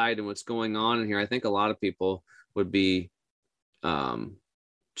inside and what's going on in here. I think a lot of people would be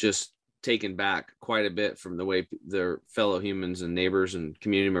just taken back quite a bit from the way their fellow humans and neighbors and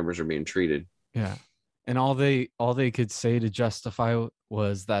community members are being treated. Yeah. And all they could say to justify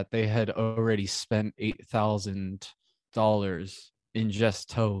was that they had already spent $8,000 in just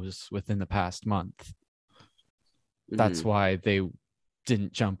tows within the past month. That's why they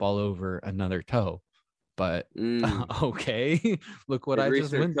didn't jump all over another tow. But okay, look what I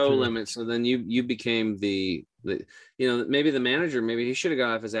just went tow through. Limit. So then you became the maybe the manager. Maybe he should have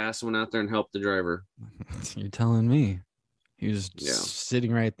got off his ass and went out there and helped the driver. You're telling me he was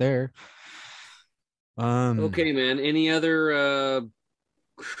sitting right there. Okay, man. Any other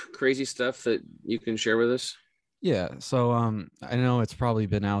crazy stuff that you can share with us? Yeah. So I know it's probably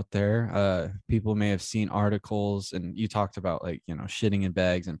been out there. People may have seen articles, and you talked about shitting in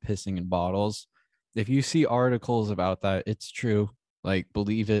bags and pissing in bottles. If you see articles about that, it's true. Like,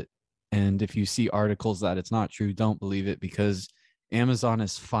 believe it. And if you see articles that it's not true, don't believe it, because Amazon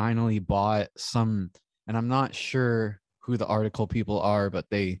has finally bought some, and I'm not sure who the article people are, but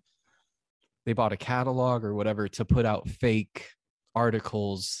they bought a catalog or whatever to put out fake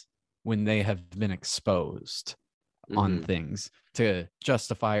articles when they have been exposed on things to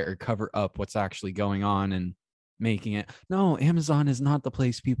justify or cover up what's actually going on and making it. No, Amazon is not the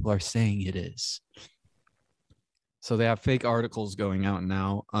place people are saying it is. So they have fake articles going out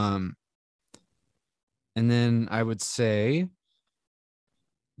now. And then I would say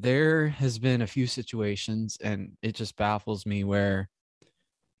there has been a few situations, and it just baffles me, where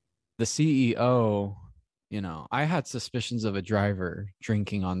the CEO, I had suspicions of a driver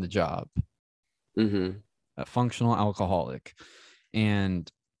drinking on the job, a functional alcoholic. And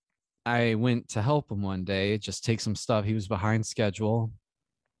I went to help him one day, just take some stuff. He was behind schedule.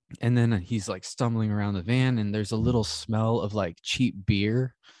 And then he's like stumbling around the van, and there's a little smell of like cheap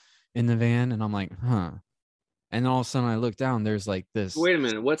beer in the van. And I'm like, huh. And then all of a sudden I look down, there's like this. Wait a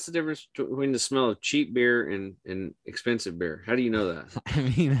minute. What's the difference between the smell of cheap beer and expensive beer? How do you know that? I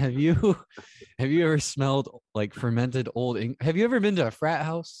mean, have you ever smelled like fermented old have you ever been to a frat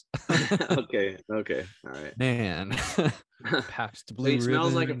house? Okay. All right. Man. Pabst Blue He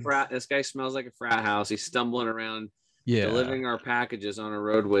smells Ribbon. like a frat. This guy smells like a frat house. He's stumbling around, delivering our packages on our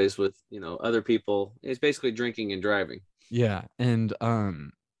roadways with, other people. He's basically drinking and driving. Yeah. And I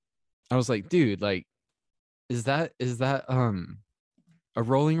was like, dude, like, is that a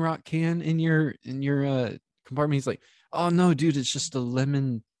Rolling Rock can in your compartment? He's like, oh no, dude, it's just a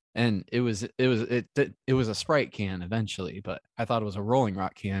lemon. And it was a Sprite can eventually, but I thought it was a Rolling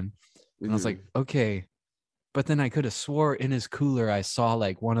Rock can. And I was like, okay. But then I could have swore in his cooler I saw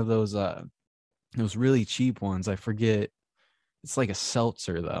like one of those really cheap ones. I forget. It's like a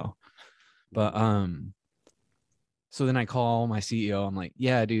seltzer though. But so then I call my CEO. I'm like,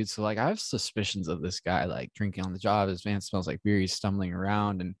 yeah, dude. So like I have suspicions of this guy like drinking on the job. His van smells like beer. He's stumbling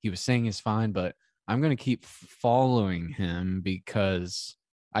around, and he was saying he's fine, but I'm gonna keep following him because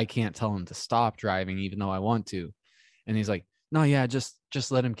I can't tell him to stop driving even though I want to. And he's like, no, yeah, just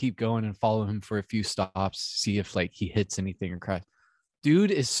let him keep going and follow him for a few stops, see if like he hits anything or crashes.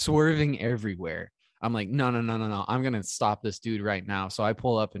 Dude is swerving everywhere. I'm like, no. I'm going to stop this dude right now. So I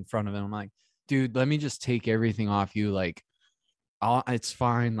pull up in front of him. I'm like, dude, let me just take everything off you. Like, it's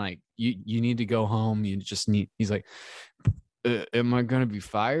fine. Like you need to go home. He's like, am I going to be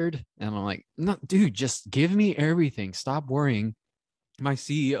fired? And I'm like, no, dude, just give me everything. Stop worrying. My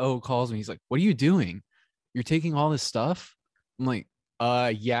CEO calls me. He's like, what are you doing? You're taking all this stuff? I'm like,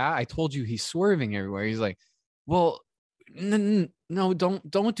 Yeah, I told you he's swerving everywhere. He's like, well, no,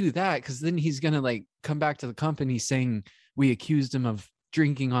 don't do that, because then he's gonna like come back to the company saying we accused him of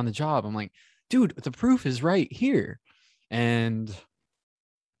drinking on the job. I'm like, dude, the proof is right here. And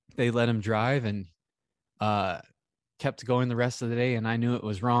they let him drive, and kept going the rest of the day, and I knew it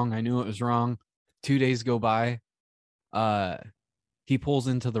was wrong. 2 days go by. He pulls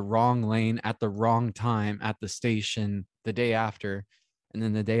into the wrong lane at the wrong time at the station the day after. And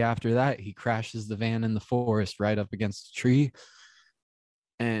then the day after that, he crashes the van in the forest right up against a tree.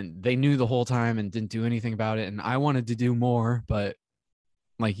 And they knew the whole time and didn't do anything about it. And I wanted to do more, but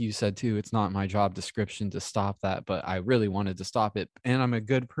like you said too, it's not my job description to stop that, but I really wanted to stop it. And I'm a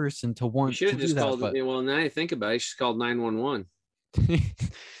good person to want to do that. But well, now you think about it, you should call 911.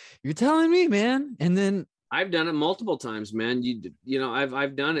 You're telling me, man. And then I've done it multiple times, man. You know,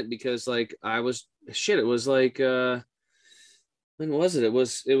 I've done it because like it was like when was it?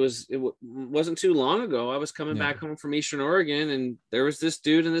 It wasn't too long ago. I was coming back home from Eastern Oregon, and there was this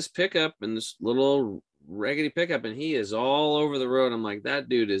dude in this pickup, in this little raggedy pickup, and he is all over the road. I'm like, that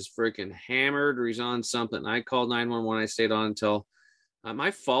dude is freaking hammered, or he's on something. I called 911. I stayed on until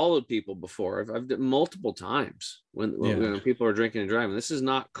I followed people before. I've done multiple times when people are drinking and driving. This is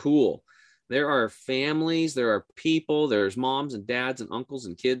not cool. There are families, there are people, there's moms and dads and uncles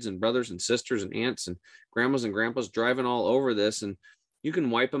and kids and brothers and sisters and aunts and grandmas and grandpas driving all over this, and you can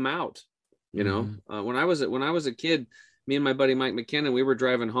wipe them out. You know, when I was a kid, me and my buddy Mike McKinnon, we were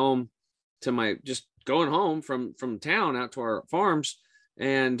driving home to just going home from town out to our farms,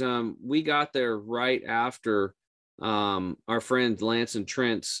 and we got there right after our friend Lance and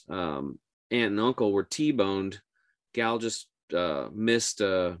Trent's aunt and uncle were T-boned. Gal just missed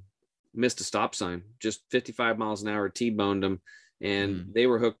a stop sign, just 55 miles an hour, T-boned them, and they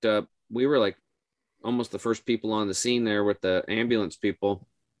were hooked up. We were like almost the first people on the scene there with the ambulance people,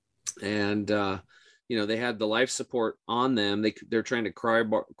 and you know, they had the life support on them. They're trying to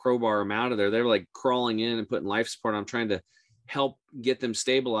crowbar them out of there. They were like crawling in and putting life support on, trying to help get them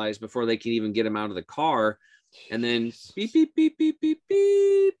stabilized before they could even get them out of the car. And then beep beep beep beep beep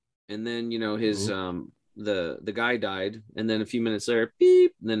beep, and then, you know, his the guy died, and then a few minutes later,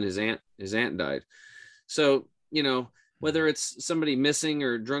 beep, and then his aunt died. So, you know, whether it's somebody missing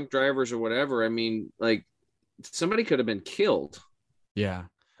or drunk drivers or whatever, I mean, like, somebody could have been killed. Yeah.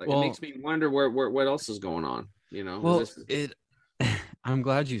 Like, it makes me wonder what else is going on, you know? Well, I'm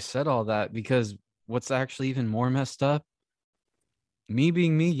glad you said all that, because what's actually even more messed up, me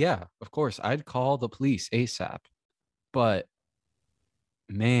being me, yeah, of course, I'd call the police ASAP. But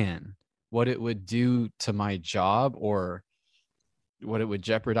man, what it would do to my job, or what it would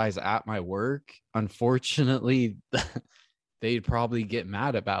jeopardize at my work, unfortunately, they'd probably get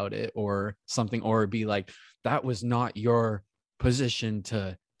mad about it or something, or be like, that was not your position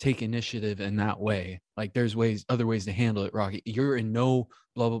to take initiative in that way. Like, there's other ways to handle it, Rocky. You're in no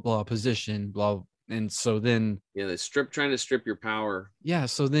blah, blah, blah position, blah. And so then, they're trying to strip your power. Yeah.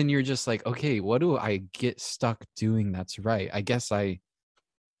 So then you're just like, okay, what do I get stuck doing? That's right. I guess I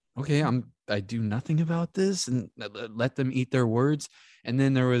do nothing about this and let them eat their words. And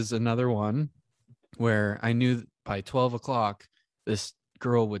then there was another one where I knew by 12 o'clock, this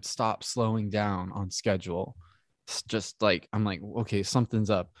girl would stop slowing down on schedule. It's just like, I'm like, okay, something's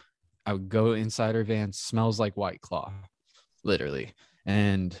up. I would go inside her van, smells like White Claw, literally.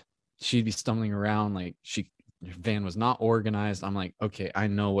 And she'd be stumbling around like her van was not organized. I'm like, okay, I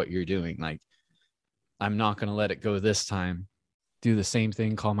know what you're doing. Like, I'm not going to let it go this time. Do the same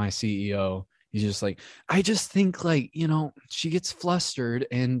thing, call my CEO. He's just like, I just think, like, you know, she gets flustered.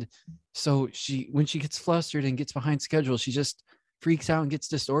 And so when she gets flustered and gets behind schedule, she just freaks out and gets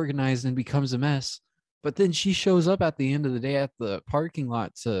disorganized and becomes a mess. But then she shows up at the end of the day at the parking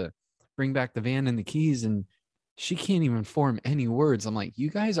lot to bring back the van and the keys, and she can't even form any words. I'm like,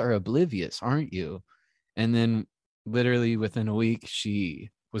 you guys are oblivious, aren't you? And then literally within a week, she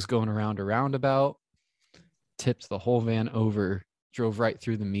was going around a roundabout, tipped the whole van over, drove right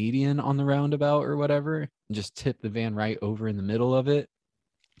through the median on the roundabout or whatever, and just tipped the van right over in the middle of it.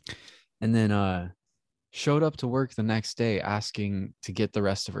 And then showed up to work the next day asking to get the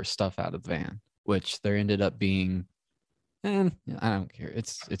rest of her stuff out of the van, which there ended up being, I don't care.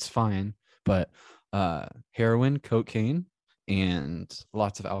 It's fine. But heroin, cocaine, and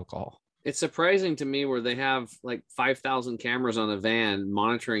lots of alcohol. It's surprising to me where they have like 5,000 cameras on the van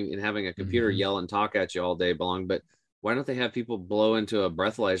monitoring and having a computer yell and talk at you all day long. But why don't they have people blow into a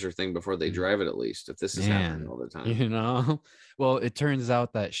breathalyzer thing before they drive it, at least, if this is happening all the time? You know, well, it turns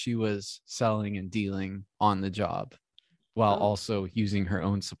out that she was selling and dealing on the job while also using her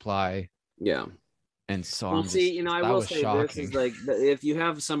own supply. Yeah. And so Well, see, I that will was say this shocking. is like, if you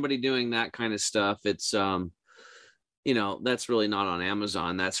have somebody doing that kind of stuff, it's, that's really not on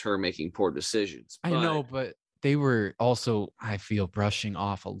Amazon. That's her making poor decisions. I know, but they were also, I feel, brushing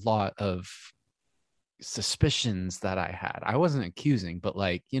off a lot of suspicions that I had. I wasn't accusing, but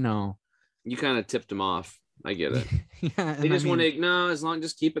like, you kind of tipped them off. I get it. Yeah, They just want to, no, as long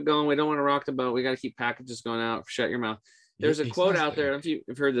just keep it going. We don't want to rock the boat. We got to keep packages going out. Shut your mouth. There's a quote out there. If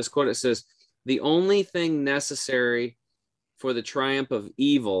you've heard this quote, it says, "The only thing necessary for the triumph of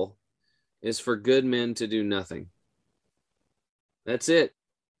evil is for good men to do nothing." That's it.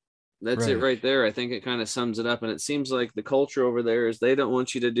 That's it right there. I think it kind of sums it up. And it seems like the culture over there is they don't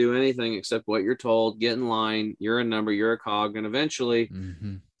want you to do anything except what you're told. Get in line. You're a number. You're a cog. And eventually,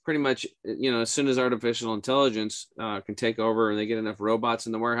 pretty much, as soon as artificial intelligence can take over and they get enough robots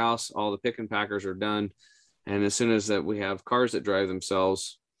in the warehouse, all the pick and packers are done. And as soon as that we have cars that drive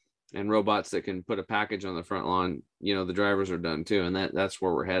themselves and robots that can put a package on the front lawn, the drivers are done too. And that's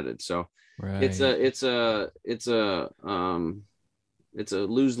where we're headed. So it's a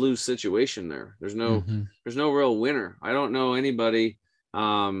lose-lose situation there. There's no real winner. I don't know anybody.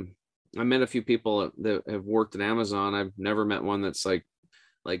 I met a few people that have worked at Amazon. I've never met one that's like,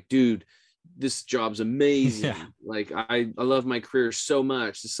 dude, this job's amazing. Yeah. Like, I love my career so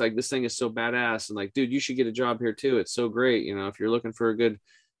much. It's like, this thing is so badass. And like, dude, you should get a job here too. It's so great. If you're looking for a good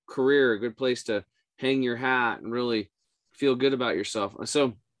career, a good place to hang your hat and really feel good about yourself.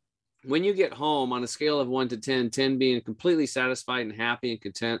 So when you get home, on a scale of 1 to 10, 10 being completely satisfied and happy and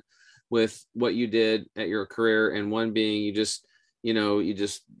content with what you did at your career, and 1 being you just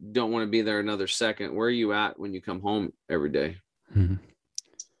don't want to be there another second, where are you at when you come home every day?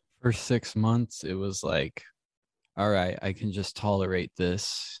 First 6 months, it was like, all right, I can just tolerate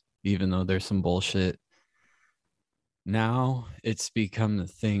this, even though there's some bullshit. Now it's become the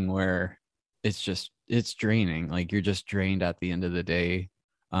thing where it's draining. Like, you're just drained at the end of the day.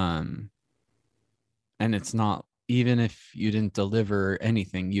 And it's not, even if you didn't deliver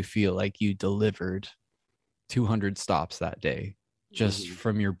anything, you feel like you delivered 200 stops that day, just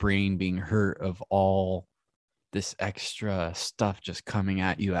from your brain being hurt of all this extra stuff just coming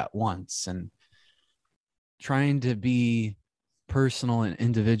at you at once, and trying to be personal and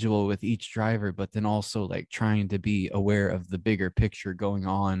individual with each driver, but then also like trying to be aware of the bigger picture going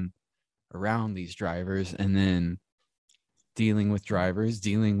on around these drivers, and then dealing with drivers,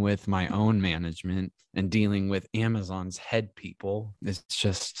 dealing with my own management, and dealing with Amazon's head people. It's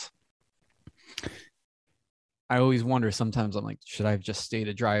just, I always wonder sometimes, I'm like, should I have just stayed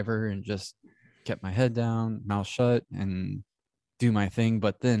a driver and just kept my head down, mouth shut, and do my thing?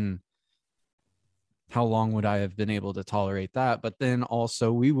 But then how long would I have been able to tolerate that? But then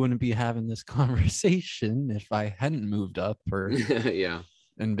also, we wouldn't be having this conversation if I hadn't moved up or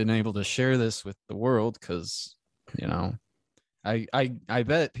and been able to share this with the world. Because I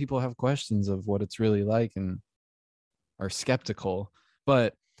bet people have questions of what it's really like and are skeptical.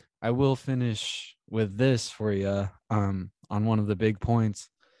 But I will finish with this for you on one of the big points.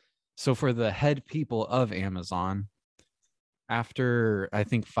 So for the head people of Amazon, after I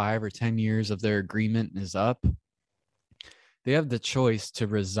think 5 or 10 years of their agreement is up, they have the choice to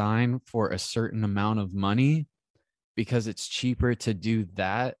resign for a certain amount of money, because it's cheaper to do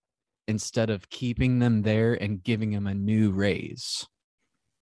that instead of keeping them there and giving them a new raise.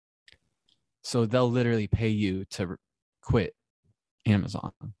 So they'll literally pay you to quit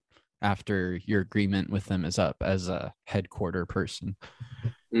Amazon after your agreement with them is up as a headquarter person,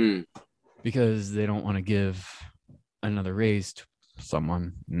 because they don't want to give another raise to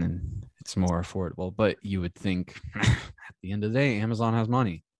someone, and then it's more affordable. But you would think at the end of the day, Amazon has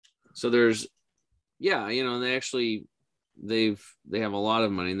money. So there's, they have a lot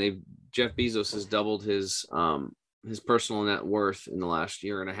of money, and Jeff Bezos has doubled his personal net worth in the last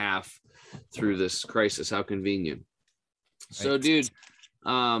year and a half through this crisis. How convenient. Right. So, dude,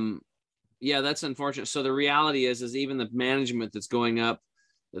 that's unfortunate. So the reality is even the management that's going up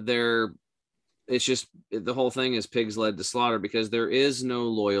there, it's just, the whole thing is pigs led to slaughter, because there is no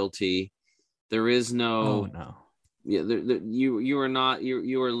loyalty. There is no, you are not,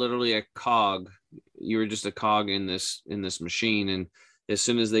 you are literally a cog. You are just a cog in this machine. And as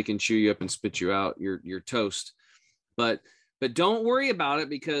soon as they can chew you up and spit you out, you're toast. But don't worry about it,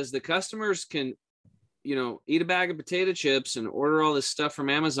 because the customers can, eat a bag of potato chips and order all this stuff from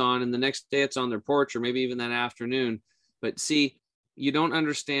Amazon, and the next day it's on their porch, or maybe even that afternoon. But see, you don't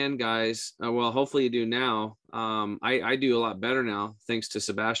understand, guys. Well, hopefully you do now. I do a lot better now, thanks to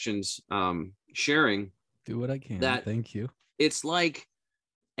Sebastian's sharing. Do what I can. Thank you. It's like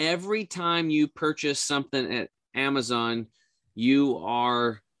every time you purchase something at Amazon, you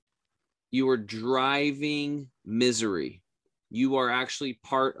are you are driving misery. You are actually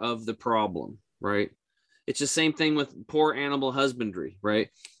part of the problem, right? It's the same thing with poor animal husbandry, right?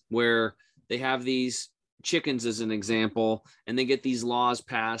 Where they have these chickens as an example, and they get these laws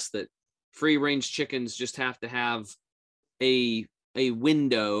passed that free range chickens just have to have a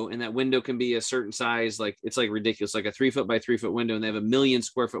window, and that window can be a certain size. Like, it's like ridiculous, like a 3 foot by 3 foot window, and they have 1 million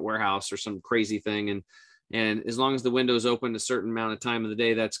square foot warehouse or some crazy thing. And as long as the window is open a certain amount of time of the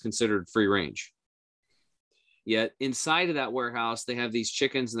day, that's considered free range. Yet inside of that warehouse, they have these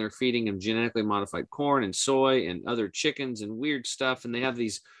chickens, and they're feeding them genetically modified corn and soy and other chickens and weird stuff. And they have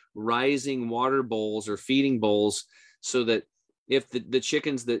these rising water bowls or feeding bowls, so that if the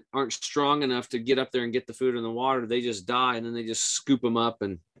chickens that aren't strong enough to get up there and get the food in the water, they just die, and then they just scoop them up.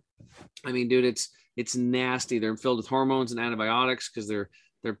 And I mean, dude, it's nasty. They're filled with hormones and antibiotics because they're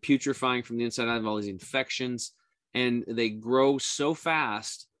putrefying from the inside out of all these infections, and they grow so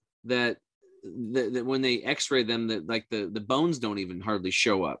fast that when they x-ray them, that like the bones don't even hardly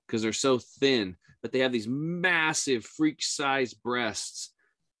show up because they're so thin. But they have these massive freak size breasts,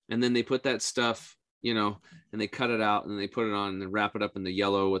 and then they put that stuff, you know, and they cut it out and they put it on and they wrap it up in the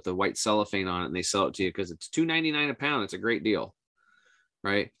yellow with the white cellophane on it, and they sell it to you because it's $2.99 a pound. It's a great deal,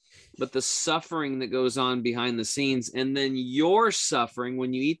 right? But the suffering that goes on behind the scenes, and then you're suffering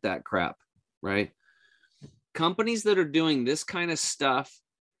when you eat that crap, right? Companies that are doing this kind of stuff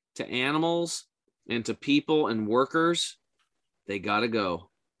to animals and to people and workers, they got to go.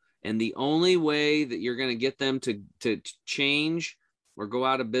 And the only way that you're going to get them to change or go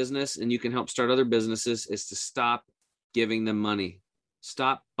out of business, and you can help start other businesses, is to stop giving them money.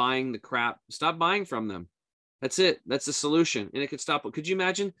 Stop buying the crap. Stop buying from them. That's it. That's the solution. And it could stop. Could you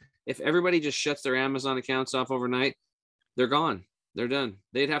imagine if everybody just shuts their Amazon accounts off overnight? They're gone. They're done.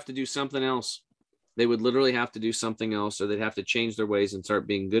 They'd have to do something else. They would literally have to do something else, or they'd have to change their ways and start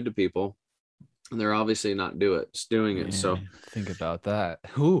being good to people. And they're obviously not doing it. Man, so think about that.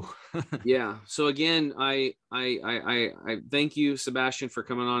 Ooh. Yeah. So again, I thank you, Sebastian, for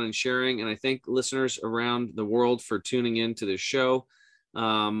coming on and sharing. And I thank listeners around the world for tuning in to this show.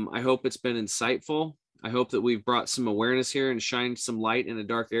 I hope it's been insightful. I hope that we've brought some awareness here and shined some light in a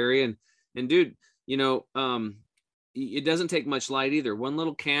dark area. And dude, you know, it doesn't take much light either. One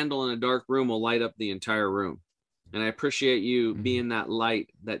little candle in a dark room will light up the entire room. And I appreciate you being that light,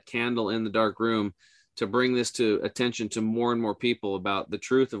 that candle in the dark room, to bring this to attention to more and more people about the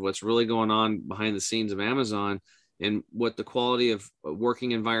truth of what's really going on behind the scenes of Amazon and what the quality of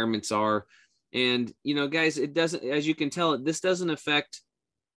working environments are. And, you know, guys, it doesn't, as you can tell, this doesn't affect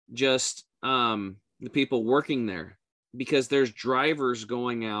just the people working there, because there's drivers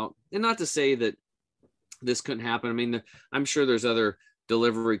going out. And not to say that this couldn't happen. I mean, I'm sure there's other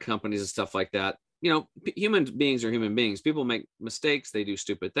delivery companies and stuff like that. You know, human beings are human beings. People make mistakes. They do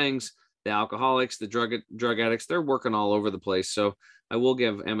stupid things. The alcoholics, the drug addicts, they're working all over the place. So I will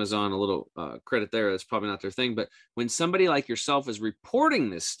give Amazon a little credit there. That's probably not their thing. But when somebody like yourself is reporting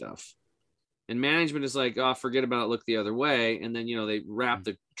this stuff, and management is like, oh, forget about it, look the other way. And then, you know, they wrap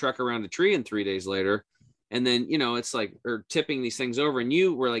the truck around the tree, and 3 days later, and then, you know, it's like, or tipping these things over, and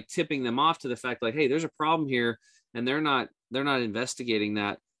you were like tipping them off to the fact like, hey, there's a problem here. And they're not investigating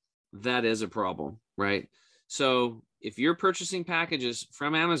that. That is a problem, right? So if you're purchasing packages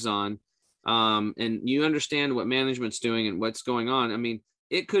from Amazon, and you understand what management's doing and what's going on, I mean,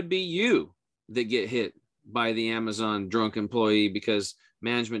 it could be you that get hit by the Amazon drunk employee because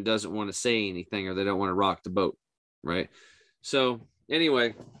management doesn't want to say anything, or they don't want to rock the boat, right? So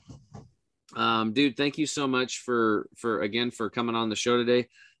anyway, dude, thank you so much for coming on the show today.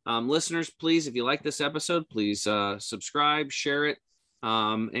 Listeners, please, if you like this episode, please subscribe, share it.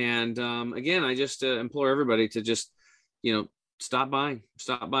 Again, I just implore everybody to just, you know, stop buying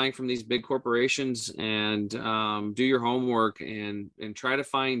from these big corporations, and do your homework and try to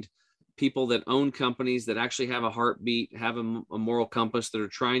find people that own companies that actually have a heartbeat, have a moral compass, that are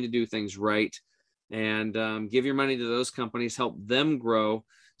trying to do things right, and give your money to those companies, help them grow,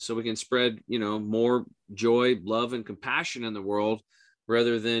 so we can spread, you know, more joy, love, and compassion in the world,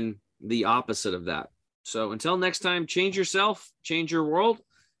 rather than the opposite of that. So until next time, change yourself, change your world,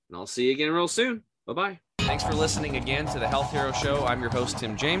 and I'll see you again real soon. Bye-bye. Thanks for listening again to the Health Hero Show. I'm your host,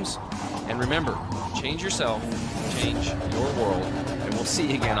 Tim James. And remember, change yourself, change your world, and we'll see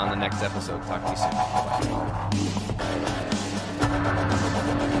you again on the next episode. Talk to you soon. Bye-bye.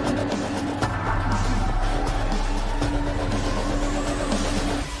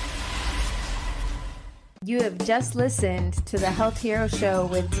 You have just listened to the Health Hero Show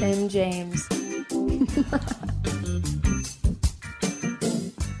with Tim James.